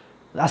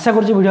 Asha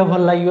करुँच video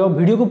भल लगे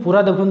वीडियो को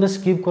पूरा देखते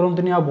स्किप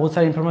करते बहुत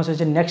सारा इनफर्मेशन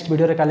अच्छे नेक्स्ट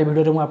वीडियो काली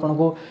वीडियो में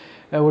आपको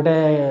गोटे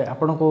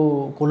आपन को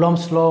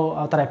कोलम्स लॉ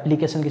और तार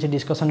एप्लिकेशन किसी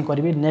डिस्कसन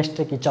करी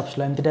नेक्स्ट किचअप्स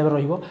लॉ एमती टाइप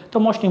रहिबो तो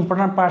मोस्ट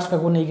इंपोर्टेंट पार्ट्स का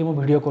नहीं मु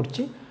वीडियो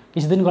करछि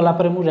किसी दिन गला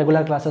पर मु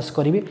रेगुलर क्लासेस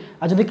करी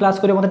आ जब क्लास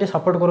करी मत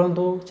सपोर्ट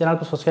करूँ चैनल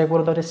को सब्सक्राइब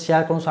करूँ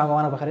शेयर करूँ सांग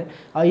मान पाखे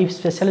आई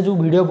स्पेशल जो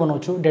वीडियो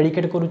बनाऊँ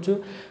डेडिकेट करुँ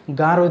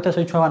गाँव रही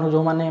से छुआ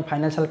जो मैंने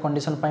फाइनेंशियल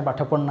कंडीशन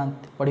पाठ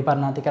पढ़ी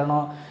पारना कारण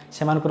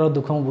से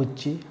दुख मुझे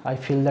बुझी आई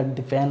fill that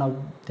the pain of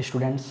the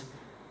students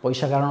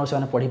पैसा कारण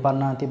से पढ़ी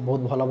पारना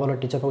बहुत भल भल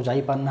टीचर को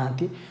जाई पारना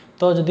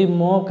तो जदि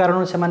मो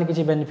कारण से माने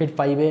किसी बेनिफिट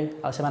पाइबे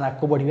आ से माने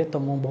आगको बढ़िबे तो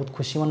मु बहुत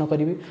खुशी मन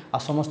करी आ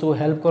समस्त को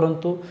हेल्प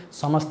करंतु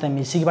समस्ते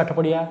मिसिक पाठ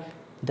पढ़िया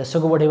देश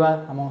को बढ़ेवा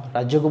आम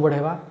राज्य को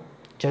बढ़ेवा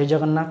जय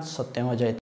जगन्नाथ सत्यम जय।